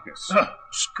complete darkness.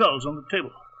 Skulls on the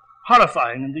table.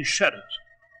 Horrifying in these shadows.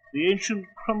 The ancient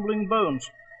crumbling bones.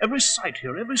 Every sight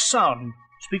here, every sound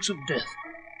speaks of death.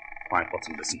 Quiet,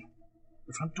 Watson, listen.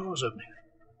 The front door's opening.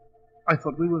 I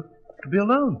thought we were to be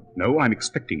alone. No, I'm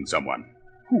expecting someone.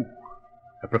 Who?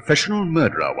 A professional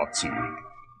murderer, Watson.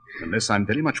 Unless I'm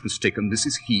very much mistaken, this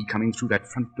is he coming through that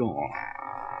front door.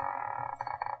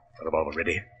 The revolver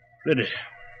ready? Ready.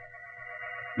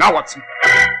 Now, Watson.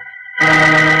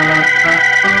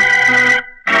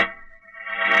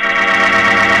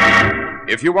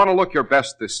 If you want to look your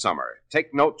best this summer,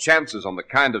 take no chances on the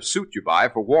kind of suit you buy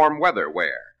for warm weather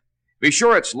wear. Be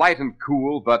sure it's light and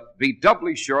cool, but be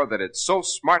doubly sure that it's so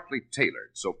smartly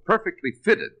tailored, so perfectly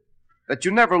fitted, that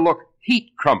you never look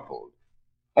heat crumpled.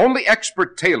 Only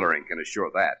expert tailoring can assure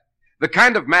that. The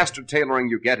kind of master tailoring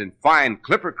you get in fine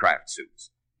Clipper Craft suits.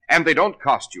 And they don't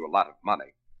cost you a lot of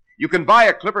money. You can buy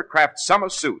a Clipper Craft summer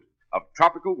suit of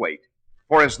tropical weight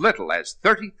for as little as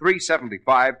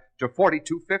 $33.75 to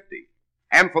 $42.50.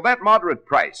 And for that moderate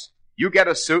price, you get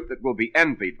a suit that will be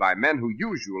envied by men who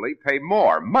usually pay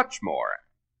more, much more.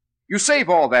 You save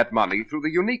all that money through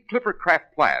the unique Clipper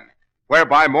Craft plan,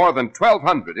 whereby more than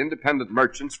 1,200 independent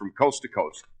merchants from coast to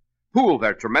coast pool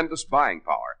their tremendous buying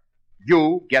power.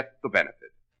 You get the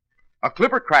benefit. A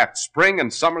Clipper Craft spring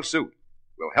and summer suit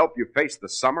will help you face the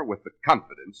summer with the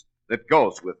confidence that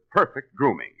goes with perfect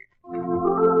grooming.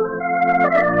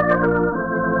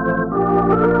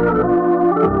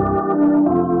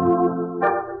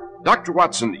 Dr.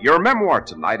 Watson, your memoir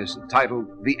tonight is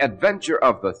entitled The Adventure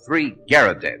of the Three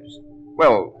Garridebs.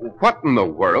 Well, what in the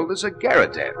world is a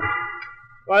Garrideb?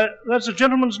 Why, that's a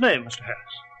gentleman's name, Mr.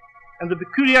 Harris. And the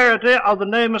peculiarity of the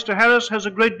name, Mr. Harris, has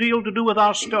a great deal to do with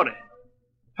our story.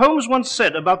 Holmes once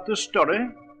said about this story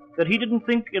that he didn't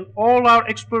think in all our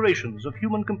explorations of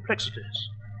human complexities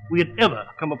we had ever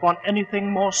come upon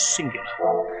anything more singular.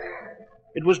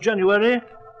 It was January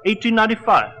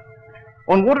 1895.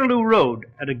 On Waterloo Road,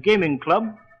 at a gaming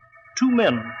club, two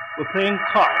men were playing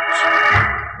cards.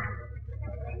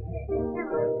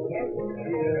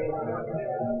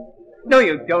 No,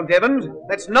 you don't, Evans.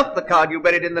 That's not the card you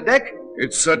buried in the deck.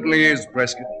 It certainly is,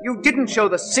 Prescott. You didn't show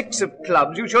the 6 of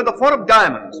clubs. You showed the 4 of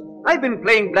diamonds. I've been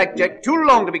playing blackjack too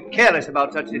long to be careless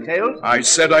about such details. I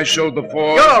said I showed the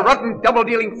 4. You're a rotten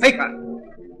double-dealing faker.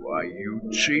 Why, you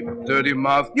cheap,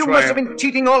 dirty-mouthed You tramp. must have been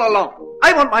cheating all along.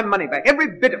 I want my money back,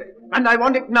 every bit of it. And I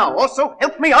want it now. Also,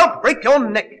 help me, I'll break your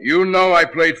neck. You know I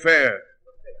played fair.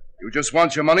 You just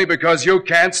want your money because you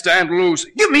can't stand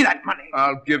losing. Give me that money.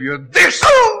 I'll give you this.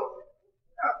 Oh!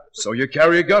 So you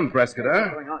carry a gun, Prescott, huh?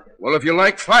 Well, if you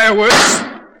like fireworks...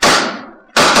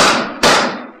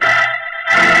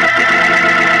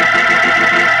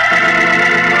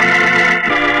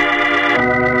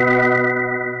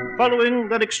 Following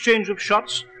that exchange of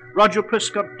shots, Roger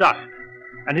Prescott died,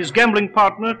 and his gambling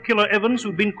partner, Killer Evans,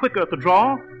 who'd been quicker at the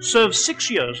draw, served 6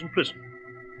 years in prison.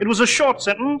 It was a short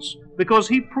sentence because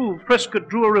he proved Prescott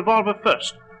drew a revolver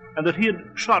first and that he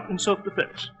had shot in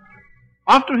self-defense.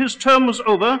 After his term was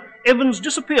over, Evans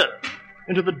disappeared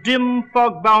into the dim,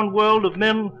 fog-bound world of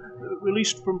men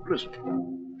released from prison.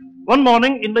 One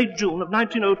morning in late June of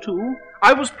 1902,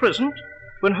 I was present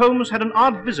when Holmes had an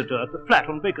odd visitor at the flat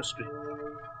on Baker Street.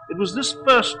 It was this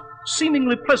first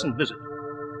seemingly pleasant visit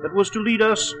that was to lead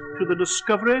us to the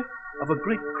discovery of a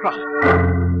great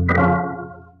crime.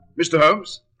 Mr.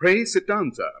 Holmes, pray sit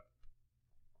down, sir.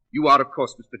 You are, of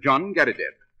course, Mr. John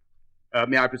Garrideb.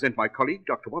 May I present my colleague,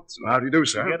 Dr. Watson? How do you do,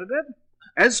 sir? Garrideb?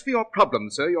 As for your problem,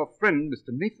 sir, your friend, Mr.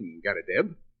 Nathan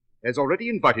Garrideb, has already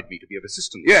invited me to be of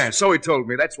assistance. Yeah, so he told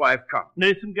me. That's why I've come.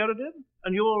 Nathan Garrideb?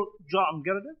 And you're John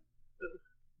Garrideb?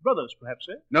 Brothers, perhaps,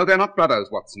 eh? No, they're not brothers,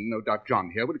 Watson. No doubt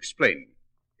John here will explain.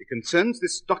 It concerns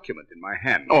this document in my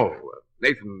hand. Oh,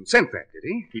 Nathan sent that, did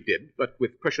he? He did, but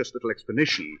with precious little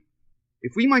explanation.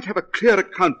 If we might have a clear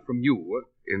account from you...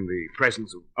 In the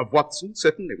presence of Watson,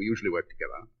 certainly. We usually work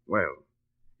together. Well,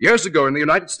 years ago in the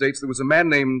United States, there was a man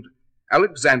named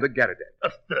Alexander Garadev.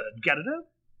 A third Garadev?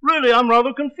 Really, I'm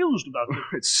rather confused about this.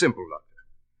 It's simple, Doctor.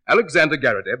 Alexander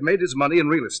Garadev made his money in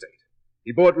real estate.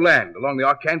 He bought land along the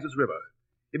Arkansas River.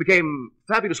 He became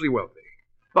fabulously wealthy,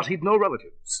 but he'd no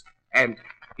relatives. And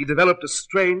he developed a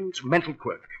strange mental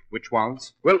quirk. Which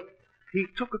was? Well, he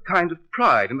took a kind of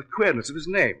pride in the queerness of his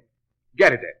name.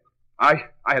 Garadev. I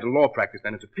had a law practice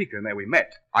then in Topeka, and there we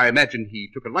met. I imagine he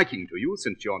took a liking to you,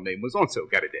 since your name was also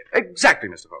Garadev. Exactly,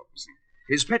 Mr. Holmes.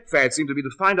 His pet fad seemed to be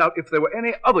to find out if there were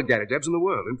any other Garadevs in the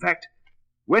world. In fact,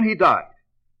 when he died,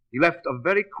 he left a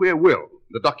very queer will.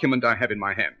 The document I have in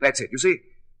my hand. That's it. You see,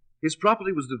 his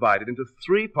property was divided into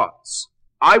 3 parts.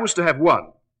 I was to have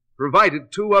 1,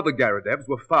 provided 2 other Garadevs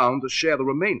were found to share the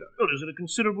remainder. Well, is it a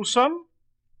considerable sum?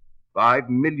 $5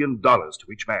 million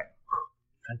to each man.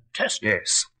 Fantastic.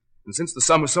 Yes. And since the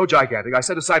sum was so gigantic, I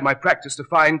set aside my practice to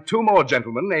find 2 more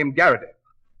gentlemen named Garadev.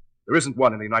 There isn't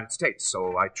one in the United States,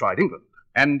 so I tried England.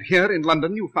 And here in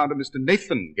London you found a Mr.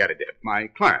 Nathan Garadev, my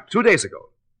client. 2 days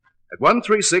ago, at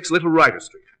 136 Little Ryder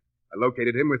Street. I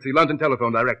located him with the London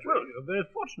telephone directory. Well, you're very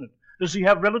fortunate. Does he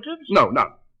have relatives? No,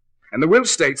 none. And the will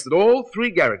states that all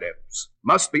 3 Garadevs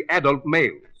must be adult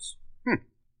males.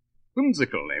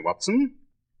 Whimsical, eh, Watson?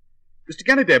 Mr.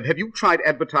 Garadev, have you tried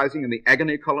advertising in the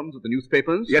agony columns of the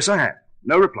newspapers? Yes, I have.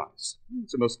 No replies.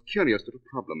 It's a most curious little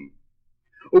problem.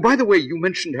 Oh, by the way, you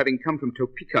mentioned having come from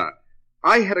Topeka.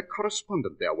 I had a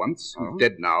correspondent there once, who's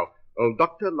dead now, old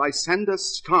Dr. Lysander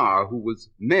Starr, who was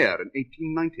mayor in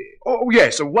 1890. Oh,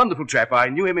 yes, a wonderful chap. I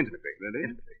knew him intimately.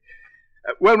 Really?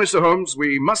 Well, Mr. Holmes,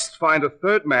 we must find a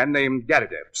 3rd man named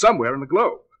Garadev somewhere in the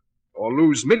globe, or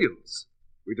lose millions.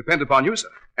 We depend upon you, sir.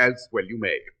 As well you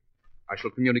may. I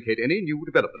shall communicate any new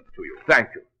development to you. Thank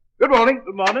you. Good morning.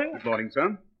 Good morning. Good morning,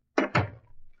 sir.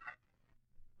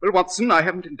 Well, Watson, I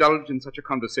haven't indulged in such a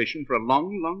conversation for a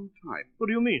long, long time. What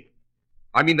do you mean?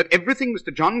 I mean that everything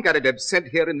Mr. John Garadev said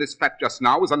here in this fact just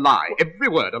now was a lie. What? Every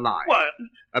word a lie. What?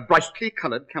 A brightly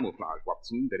colored camouflage,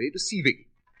 Watson, very deceiving.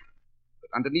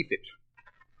 But underneath it,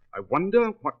 I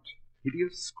wonder what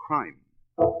hideous crime.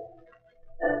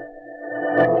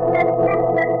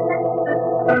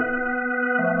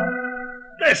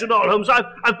 Dash it all, Holmes.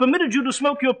 I've permitted you to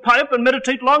smoke your pipe and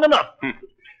meditate long enough.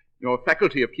 Your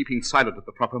faculty of keeping silent at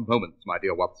the proper moments, my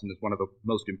dear Watson, is one of the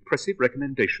most impressive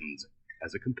recommendations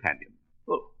as a companion.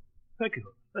 Oh, thank you.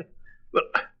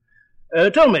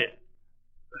 Well, tell me,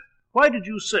 why did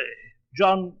you say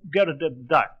John Garadev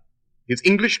died? His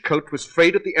English coat was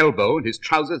frayed at the elbow and his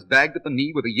trousers bagged at the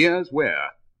knee with a year's wear.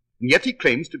 And yet he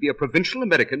claims to be a provincial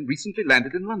American recently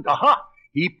landed in London. Aha!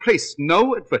 He placed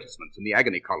no advertisements in the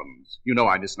agony columns. You know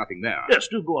I miss nothing there. Yes,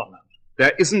 do go on now.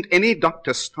 There isn't any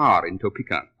Dr. Starr in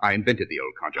Topeka. I invented the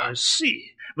old codger. I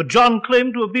see. But John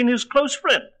claimed to have been his close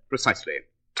friend. Precisely.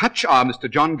 Touch our Mr.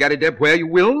 John Garadev where you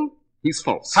will, he's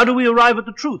false. How do we arrive at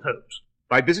the truth, Holmes?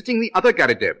 By visiting the other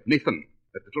Garadev, Nathan,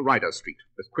 at Little Ryder Street,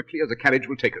 as quickly as a carriage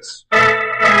will take us.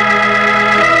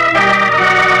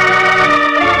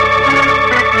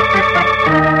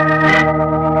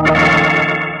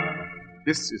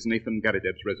 This is Nathan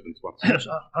Garadev's residence, Watson. Yes,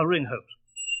 I'll ring Holmes.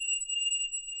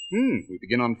 We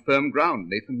begin on firm ground.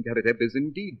 Nathan Garadev is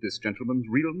indeed this gentleman's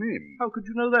real name. How could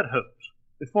you know that, Holmes?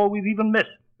 Before we've even met.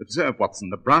 Observe, Watson,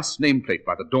 the brass nameplate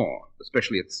by the door,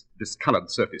 especially its discolored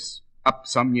surface. Up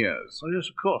some years. Oh, yes,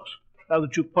 of course. Now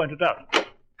that you've pointed out.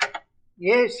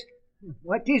 Yes?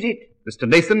 What is it? Mr.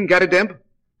 Nathan Garadev,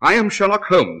 I am Sherlock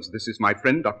Holmes. This is my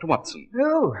friend, Dr. Watson.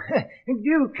 Oh,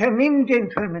 do come in,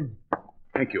 gentlemen.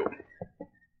 Thank you.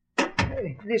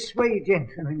 This way,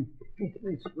 gentlemen.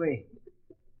 This way.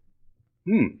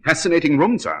 Fascinating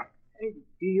room, sir.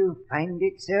 Do you find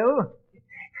it so?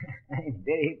 I'm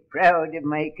very proud of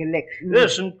my collection.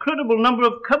 Yes, incredible number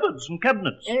of cupboards and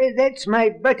cabinets. That's my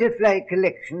butterfly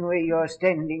collection where you're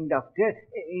standing, Doctor.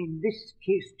 In this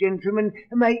case, gentlemen,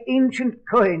 my ancient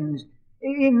coins.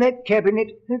 In that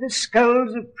cabinet, the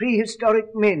skulls of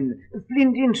prehistoric men,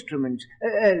 flint instruments,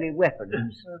 early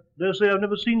weapons. Dare say I've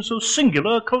never seen so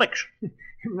singular a collection.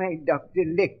 My doctor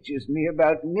lectures me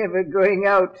about never going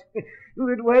out.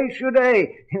 But why should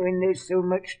I, when there's so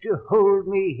much to hold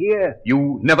me here?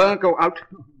 You never go out?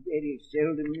 Very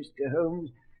seldom, Mr. Holmes.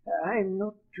 I'm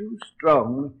not too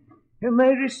strong. My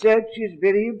research is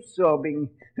very absorbing.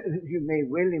 You may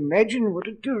well imagine what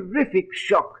a terrific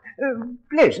shock.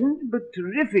 Pleasant, but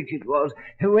terrific it was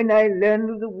when I learned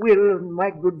of the will and my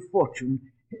good fortune.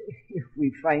 If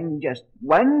we find just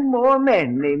one more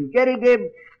man named Garadev,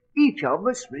 each of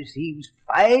us receives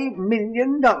 $5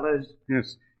 million.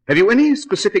 Yes. Have you any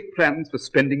specific plans for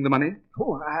spending the money?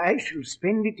 Oh, I shall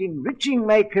spend it enriching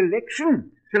my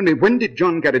collection. Tell me, when did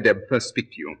John Garadeb first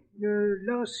speak to you?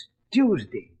 Last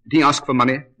Tuesday. Did he ask for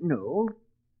money? No. Do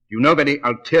you know of any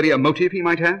ulterior motive he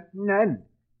might have? None.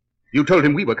 You told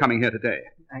him we were coming here today.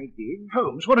 I did.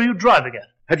 Holmes, what are you driving at?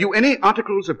 Have you any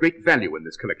articles of great value in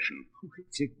this collection?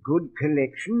 It's a good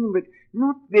collection, but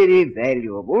not very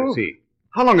valuable. I see.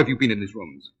 How long have you been in these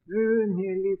rooms?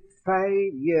 Nearly 5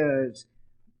 years.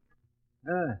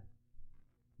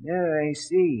 Now I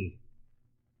see.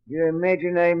 You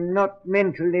imagine I'm not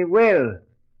mentally well.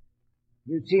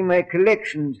 You see my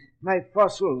collections, my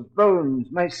fossils, bones,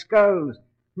 my skulls,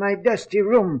 my dusty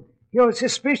room. You're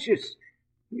suspicious.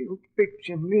 You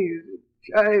picture me as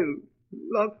a child,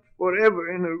 locked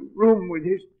forever in a room with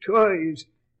his toys.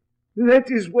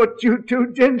 That is what you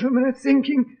two gentlemen are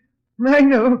thinking. I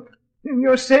know. And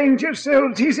you're saying to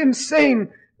yourselves he's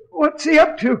insane. What's he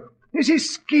up to? Is he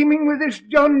scheming with this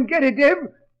John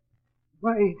Garadeb?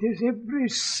 Why, does every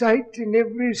sight and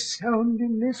every sound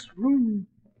in this room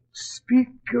speak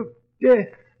of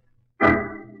death?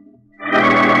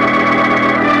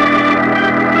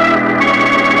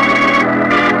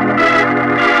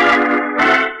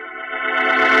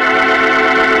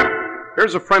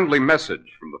 Here's a friendly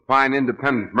message from the fine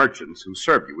independent merchants who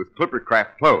serve you with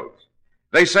Clippercraft clothes.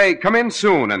 They say, come in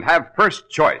soon and have first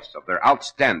choice of their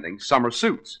outstanding summer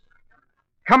suits.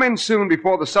 Come in soon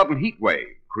before the sudden heat wave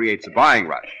creates a buying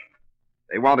rush.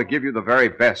 They want to give you the very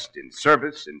best in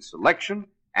service, in selection,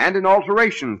 and in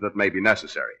alterations that may be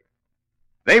necessary.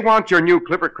 They want your new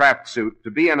Clippercraft suit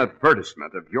to be an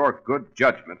advertisement of your good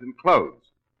judgment in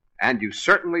clothes. And you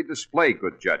certainly display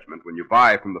good judgment when you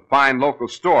buy from the fine local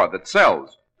store that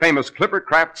sells famous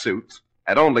Clippercraft suits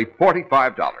at only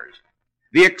 $45.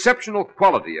 The exceptional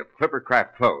quality of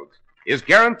Clippercraft clothes is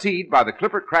guaranteed by the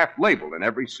Clippercraft label in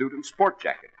every suit and sport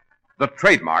jacket, the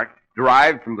trademark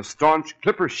derived from the staunch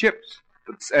Clipper ships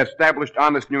that established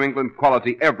honest New England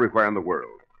quality everywhere in the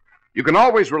world. You can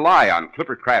always rely on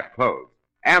Clippercraft clothes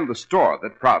and the store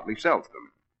that proudly sells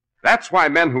them. That's why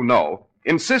men who know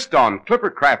insist on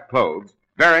Clippercraft clothes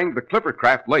bearing the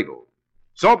Clippercraft label.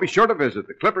 So be sure to visit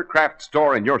the Clippercraft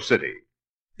store in your city.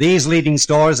 These leading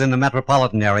stores in the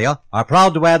metropolitan area are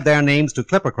proud to add their names to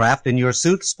Clippercraft in your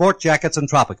suits, sport jackets, and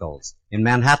tropicals. In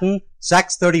Manhattan,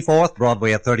 Saks 34th,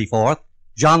 Broadway at 34th,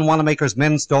 John Wanamaker's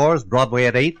Men's Stores, Broadway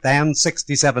at 8th, and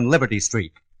 67 Liberty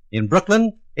Street. In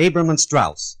Brooklyn, Abram &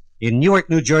 Strauss. In Newark,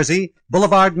 New Jersey,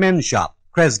 Boulevard Men's Shop,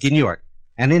 Kresge, Newark.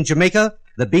 And in Jamaica,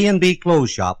 the B&B Clothes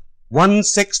Shop,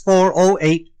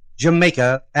 16408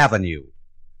 Jamaica Avenue.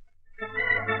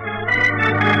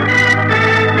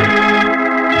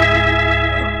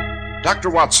 Dr.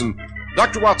 Watson,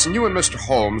 you and Mr.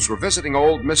 Holmes were visiting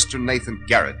old Mr. Nathan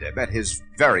Garadeb at his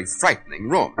very frightening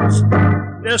rooms.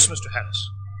 Yes, Mr. Harris.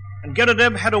 And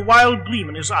Garadeb had a wild gleam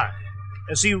in his eye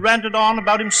as he ranted on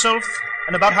about himself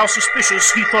and about how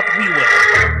suspicious he thought we were.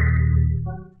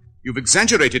 You've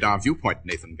exaggerated our viewpoint,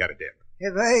 Nathan Garadeb.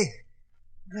 Have I?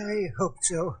 I hope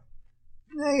so.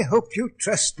 I hope you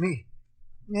trust me.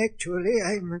 Actually,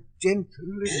 I'm a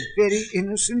gentle and very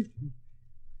innocent,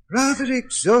 rather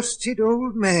exhausted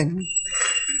old man.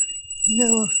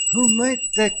 Now, who might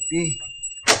that be?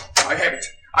 I have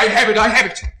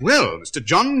it! Well, Mr.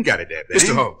 John Garadeb, eh?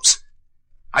 Mr. Holmes,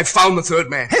 I've found the third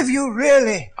man. Have you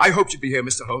really? I hoped you'd be here,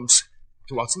 Mr. Holmes.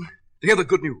 Mr. Watson, to hear the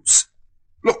good news.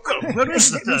 Look. Where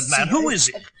is the third man? Who is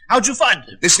he? How'd you find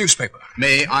him? This newspaper.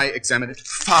 May I examine it?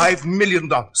 $5 million.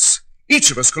 Each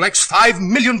of us collects $5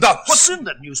 million. What's in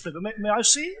that newspaper? May I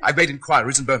see? I've made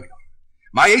inquiries in Birmingham.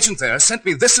 My agent there sent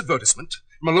me this advertisement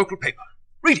from a local paper.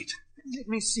 Read it. Let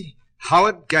me see.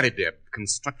 Howard Garadeb,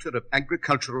 constructor of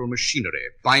agricultural machinery,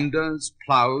 binders,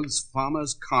 plows,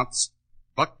 farmers' carts,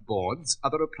 buckboards,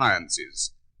 other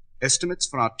appliances. Estimates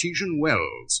for artesian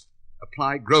wells.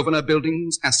 Apply Grosvenor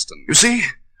Buildings, Aston. You see?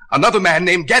 Another man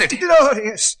named Garadeb.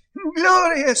 Glorious!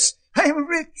 Glorious! I'm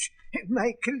rich.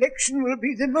 My collection will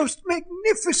be the most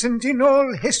magnificent in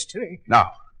all history.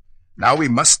 Now we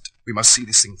must see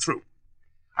this thing through.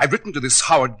 I've written to this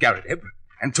Howard Garadeb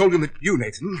and told him that you,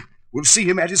 Nathan, will see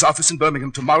him at his office in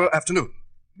Birmingham tomorrow afternoon.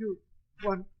 You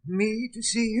want me to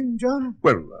see him, John?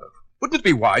 Well, wouldn't it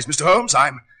be wise, Mr. Holmes?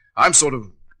 I'm sort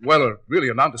of, really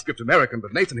a nondescript American,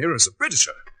 but Nathan here is a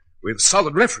Britisher with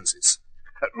solid references.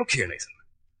 Look here, Nathan.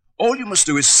 All you must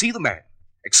do is see the man,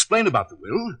 explain about the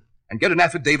will, and get an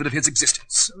affidavit of his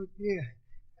existence. Oh, dear.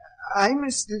 I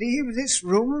must leave this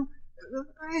room.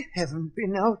 I haven't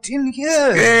been out in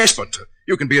years. Yes, but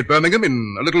you can be at Birmingham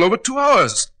in a little over 2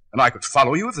 hours, and I could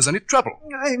follow you if there's any trouble.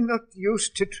 I'm not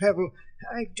used to travel.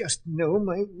 I just know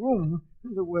my room.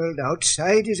 The world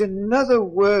outside is another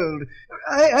world.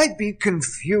 I'd be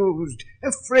confused,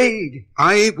 afraid.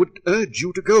 I would urge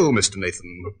you to go, Mr.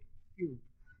 Nathan. You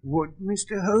would,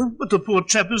 Mr. Holmes? But the poor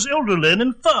chap is elderly and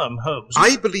infirm, Holmes.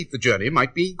 I believe the journey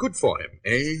might be good for him.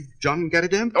 Eh, John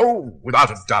Garrideb? Oh,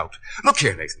 without a doubt. Look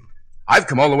here, Nathan. I've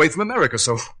come all the way from America,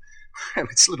 so... Well,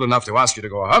 it's little enough to ask you to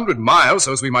go 100 miles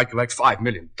so as we might collect $5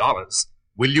 million.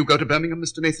 Will you go to Birmingham,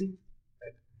 Mr. Nathan?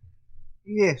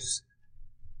 Yes.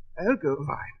 I'll go.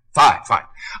 Fine.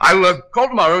 I'll call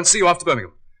tomorrow and see you off to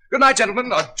Birmingham. Good night,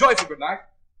 gentlemen. A joyful good night.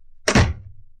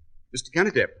 Mr.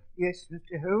 Garrideb. Yes,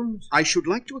 Mr. Holmes? I should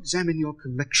like to examine your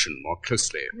collection more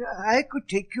closely. I could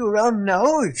take you around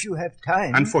now if you have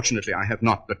time. Unfortunately, I have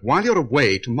not. But while you're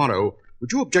away tomorrow,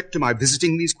 would you object to my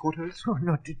visiting these quarters? Oh,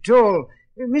 not at all.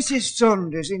 Mrs.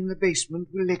 Saunders in the basement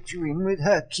will let you in with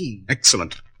her key.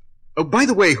 Excellent. Oh, by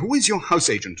the way, who is your house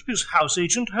agent? His house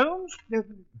agent, Holmes?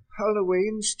 Holloway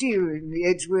and Steele in the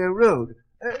Edgware Road.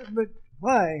 But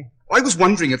why? I was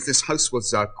wondering if this house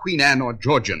was Queen Anne or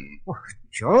Georgian. Oh,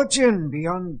 Georgian,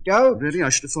 beyond doubt. Really, I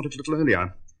should have thought it a little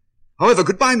earlier. However,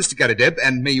 goodbye, Mr. Garrideb,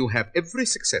 and may you have every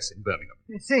success in Birmingham.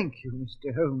 Thank you,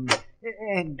 Mr. Holmes.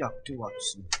 And Dr.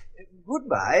 Watson.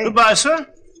 Goodbye. Goodbye, sir.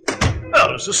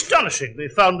 Well, it's astonishing. They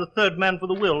found the third man for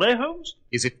the will, eh, Holmes?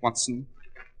 Is it, Watson?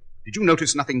 Did you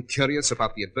notice nothing curious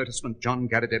about the advertisement John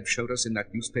Garrideb showed us in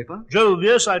that newspaper? Jove,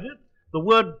 yes, I did. The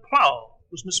word plough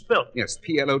was misspelled. Yes,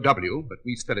 P-L-O-W, but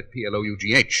we spell it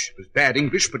P-L-O-U-G-H. It was bad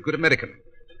English, but good American.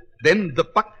 Then the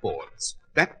buckboards.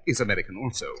 That is American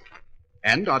also.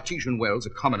 And artesian wells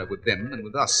are commoner with them than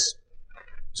with us.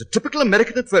 It's a typical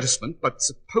American advertisement, but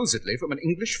supposedly from an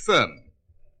English firm.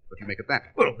 What do you make of that?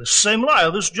 Well, this same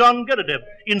liar, this John Garrideb,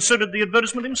 inserted the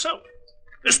advertisement himself.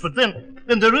 Yes, but then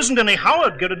there isn't any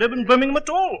Howard Garrideb in Birmingham at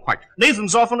all. Quite.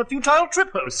 Nathan's off on a futile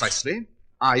trip, Holmes. Precisely.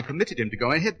 I permitted him to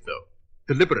go ahead, though.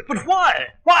 Deliberately. But why?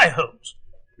 Why, Holmes?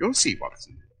 You'll see,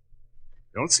 Watson.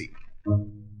 You'll see.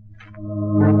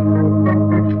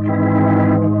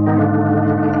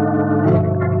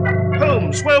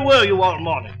 Holmes, where were you all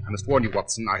morning? I must warn you,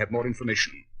 Watson, I have more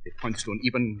information. It points to an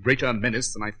even greater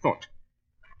menace than I thought.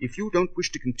 If you don't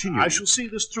wish to continue... I shall see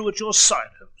this through at your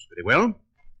side, Holmes. Very well.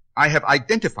 I have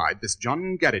identified this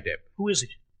John Garrideb. Who is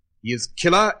it? He is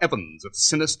Killer Evans, of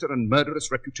sinister and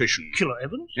murderous reputation. Killer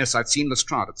Evans? Yes, I've seen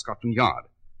Lestrade at Scotland Yard.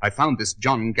 I found this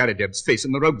John Garrideb's face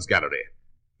in the Rogues Gallery.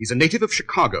 He's a native of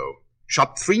Chicago.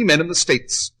 Shot 3 men in the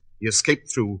States. He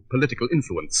escaped through political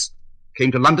influence.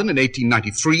 Came to London in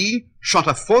 1893, shot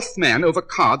a 4th man over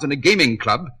cards in a gaming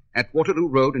club at Waterloo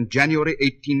Road in January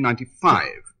 1895.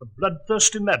 A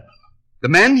bloodthirsty madman. The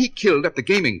man he killed at the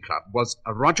gaming club was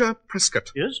a Roger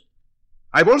Prescott. Yes?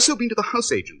 I've also been to the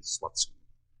house agents, Watson.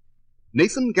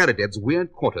 Nathan Garrideb's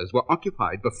weird quarters were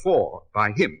occupied before,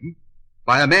 by him,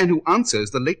 by a man who answers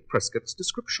the late Prescott's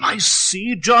description. I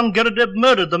see. John Garrideb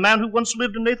murdered the man who once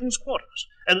lived in Nathan's quarters.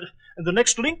 And the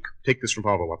next link? Take this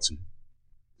revolver, Watson.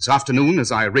 This afternoon,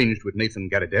 as I arranged with Nathan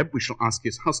Garrideb, we shall ask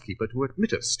his housekeeper to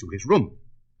admit us to his room.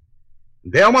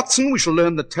 And there, Watson, we shall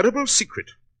learn the terrible secret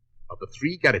of the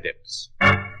 3 Garridebs.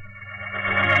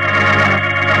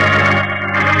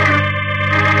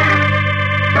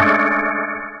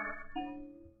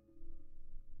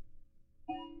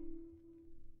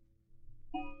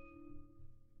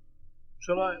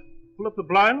 Shall I pull up the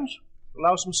blinds?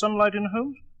 Allow some sunlight in,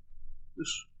 Holmes?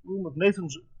 This room of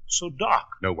Nathan's so dark.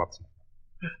 No, Watson.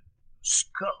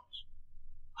 Skulls.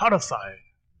 Horrifying.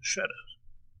 Shadows.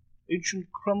 Ancient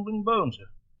crumbling bones here.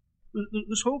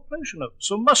 This whole place,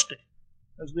 so musty,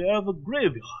 as the air of a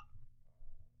graveyard.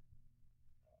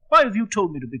 Why have you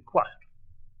told me to be quiet?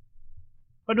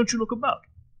 Why don't you look about?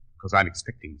 Because I'm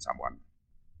expecting someone.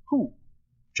 Who?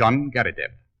 John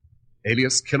Garrideb,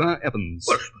 alias Killer Evans.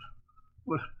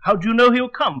 Well, how do you know he'll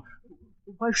come?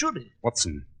 Why should he?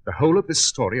 Watson, the whole of this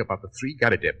story about the 3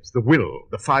 Garridebs, the will,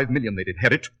 the $5 million they'd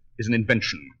inherit, is an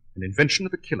invention. An invention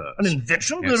of the killers. An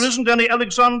invention? Yes. There isn't any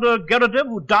Alexander Garrideb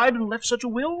who died and left such a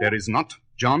will? There is not.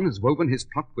 John has woven his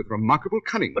plot with remarkable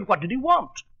cunning. But what did he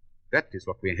want? That is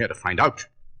what we're here to find out.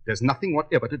 There's nothing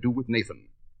whatever to do with Nathan.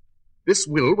 This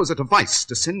will was a device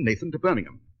to send Nathan to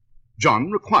Birmingham.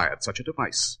 John required such a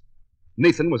device.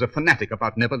 Nathan was a fanatic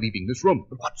about never leaving this room.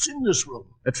 But what's in this room?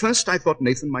 At first, I thought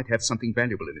Nathan might have something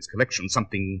valuable in his collection,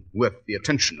 something worth the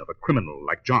attention of a criminal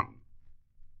like John.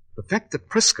 The fact that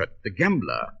Prescott, the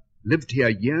gambler, lived here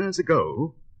years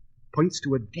ago points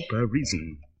to a deeper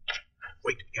reason.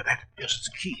 Wait, hear that? Yes, it's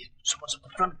a key. Someone's at the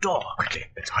front door. Quickly,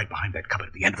 let's hide behind that cupboard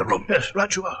at the end of the room. Yes,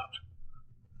 right you are.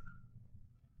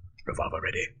 Revolver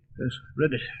ready? Yes,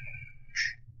 ready.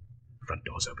 Shh. Front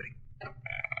door's opening.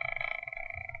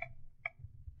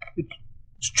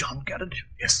 It's John Garrett.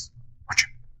 Yes. Watch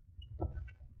him.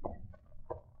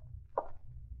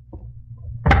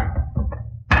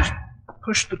 Just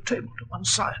push the table to one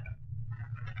side.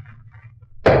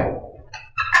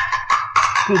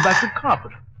 Pull back the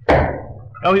carpet.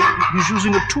 Now he's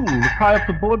using a tool to pry up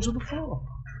the boards of the floor.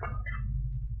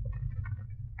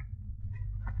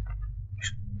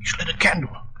 He's lit a candle.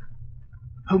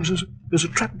 Holmes, there's a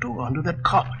trap door under that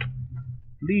carpet.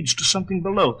 Leads to something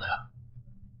below there.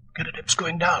 Garrideb's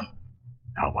going down.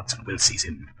 Now, Watson, we'll seize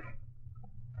him.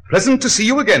 Pleasant to see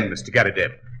you again, Mr.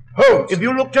 Garrideb. Holmes! If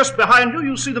you look just behind you,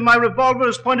 you'll see that my revolver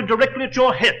is pointed directly at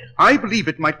your head. I believe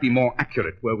it might be more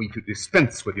accurate were we to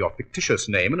dispense with your fictitious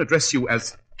name and address you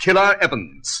as Killer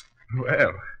Evans.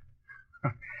 Well,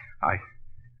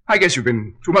 I guess you've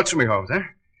been too much for me, Holmes, eh?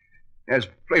 Has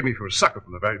played me for a sucker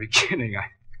from the very beginning. I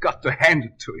got to hand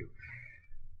it to you.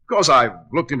 Of course, I've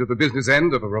looked into the business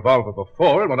end of a revolver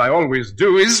before, and what I always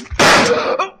do is...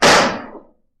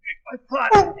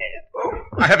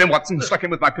 I have him, Watson. Struck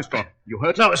him with my pistol. You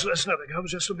hurt? No, it's nothing,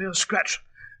 Holmes. Just a mere scratch.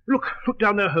 Look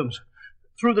down there, Holmes.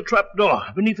 Through the trap door,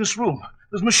 beneath this room.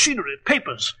 There's machinery,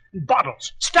 papers, and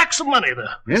bottles. Stacks of money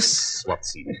there. Yes,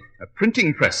 Watson. A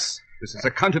printing press. This is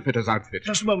a counterfeiter's outfit.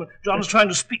 Just a moment. John is trying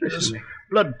to speak. There's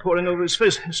blood pouring over his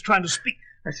face. He's trying to speak.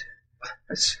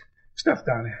 That's stuff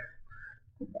down there.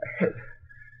 My head.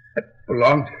 That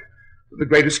belonged to the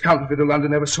greatest counterfeiter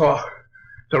London ever saw.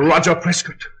 To Roger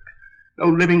Prescott. No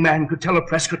living man could tell a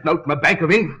Prescott note from a Bank of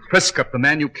England. Prescott, the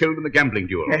man you killed in the gambling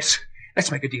duel. Yes.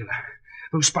 Let's make a deal.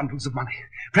 Those bundles of money.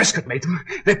 Prescott made them.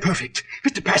 They're perfect.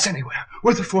 Fit to pass anywhere.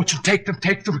 Worth a fortune. Take them.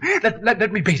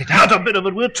 Let me beat it. Not a bit of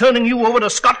it. We're turning you over to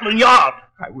Scotland Yard.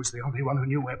 I was the only one who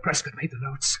knew where Prescott made the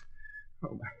notes.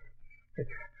 Oh, my.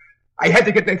 I had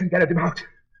to get Nathan Garrett out.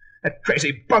 That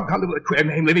crazy bug hunter with a queer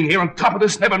name living here on top of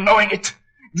us, never knowing it.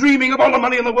 Dreaming of all the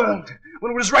money in the world.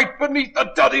 When it was right beneath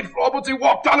the dirty floorboards he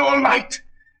walked on all night.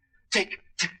 Take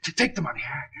the money.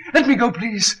 Let me go,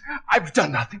 please. I've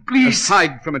done nothing, please.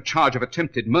 Aside from a charge of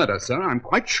attempted murder, sir, I'm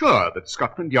quite sure that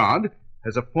Scotland Yard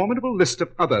has a formidable list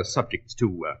of other subjects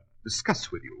to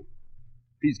discuss with you.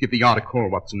 Please give the Yard a call,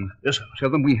 Watson. Yes, sir. Tell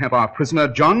them we have our prisoner,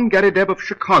 John Garrideb of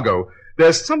Chicago.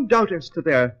 There's some doubt as to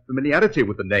their familiarity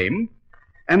with the name.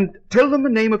 And tell them the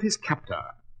name of his captor,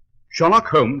 Sherlock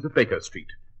Holmes of Baker Street.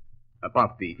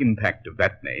 About the impact of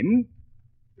that name,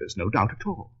 there's no doubt at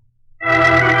all.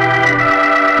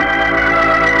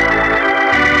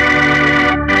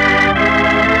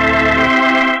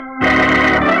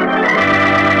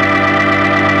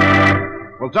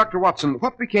 Well, Dr. Watson,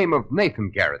 what became of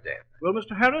Nathan Garrideb? Well,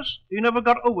 Mr. Harris, he never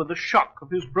got over the shock of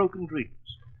his broken dreams.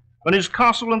 When his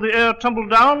castle in the air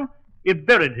tumbled down, it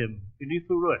buried him beneath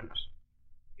the ruins.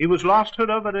 He was last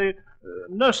heard of at a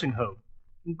nursing home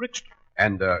in Brixton.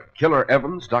 And Killer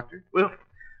Evans, Doctor? Well,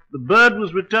 the bird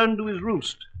was returned to his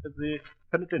roost at the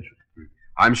penitentiary.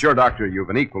 I'm sure, Doctor, you've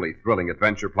an equally thrilling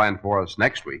adventure planned for us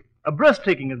next week. A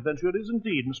breathtaking adventure it is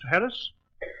indeed, Mr. Harris.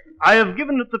 I have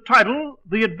given it the title,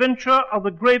 The Adventure of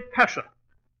the Grey Pasha.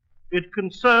 It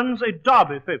concerns a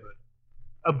Derby favorite,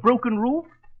 a broken roof,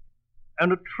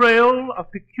 and a trail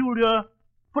of peculiar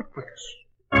footprints.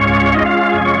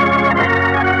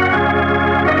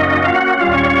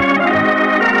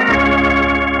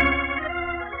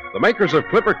 The makers of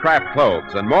Clippercraft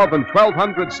clothes and more than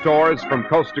 1,200 stores from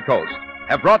coast to coast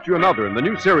have brought you another in the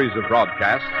new series of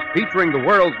broadcasts featuring the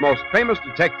world's most famous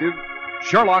detective,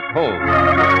 Sherlock Holmes.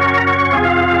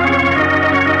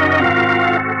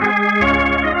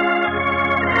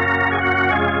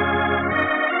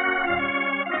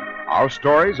 Our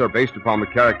stories are based upon the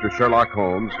character Sherlock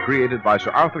Holmes, created by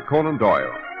Sir Arthur Conan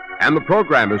Doyle, and the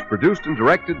program is produced and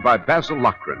directed by Basil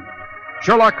Loughrane.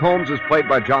 Sherlock Holmes is played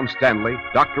by John Stanley,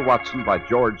 Dr. Watson by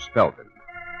George Spelvin.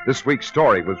 This week's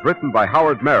story was written by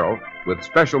Howard Merrill, with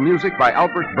special music by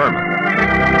Albert Berman.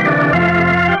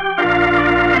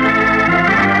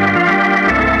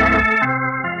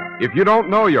 If you don't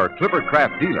know your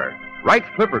Clippercraft dealer, write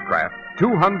Clippercraft,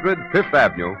 200 Fifth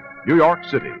Avenue, New York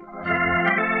City.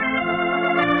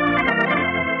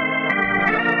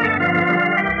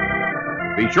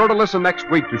 Be sure to listen next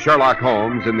week to Sherlock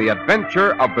Holmes in The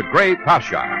Adventure of the Grey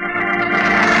Pasha.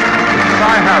 This is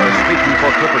Cy Harris speaking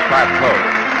for Clippercraft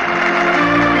Clothes.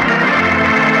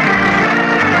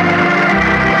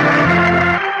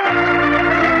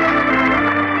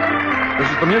 This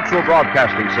is the Mutual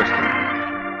Broadcasting System.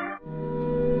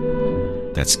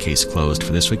 That's case closed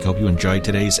for this week. Hope you enjoyed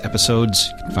today's episodes.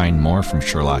 You can find more from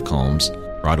Sherlock Holmes,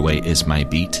 Broadway is My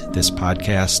Beat, this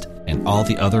podcast, and all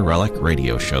the other Relic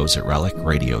Radio shows at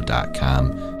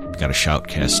relicradio.com. We've got a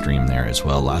Shoutcast stream there as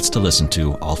well. Lots to listen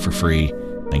to, all for free.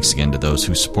 Thanks again to those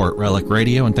who support Relic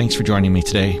Radio, and thanks for joining me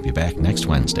today. Be back next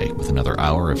Wednesday with another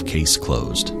hour of Case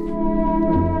Closed.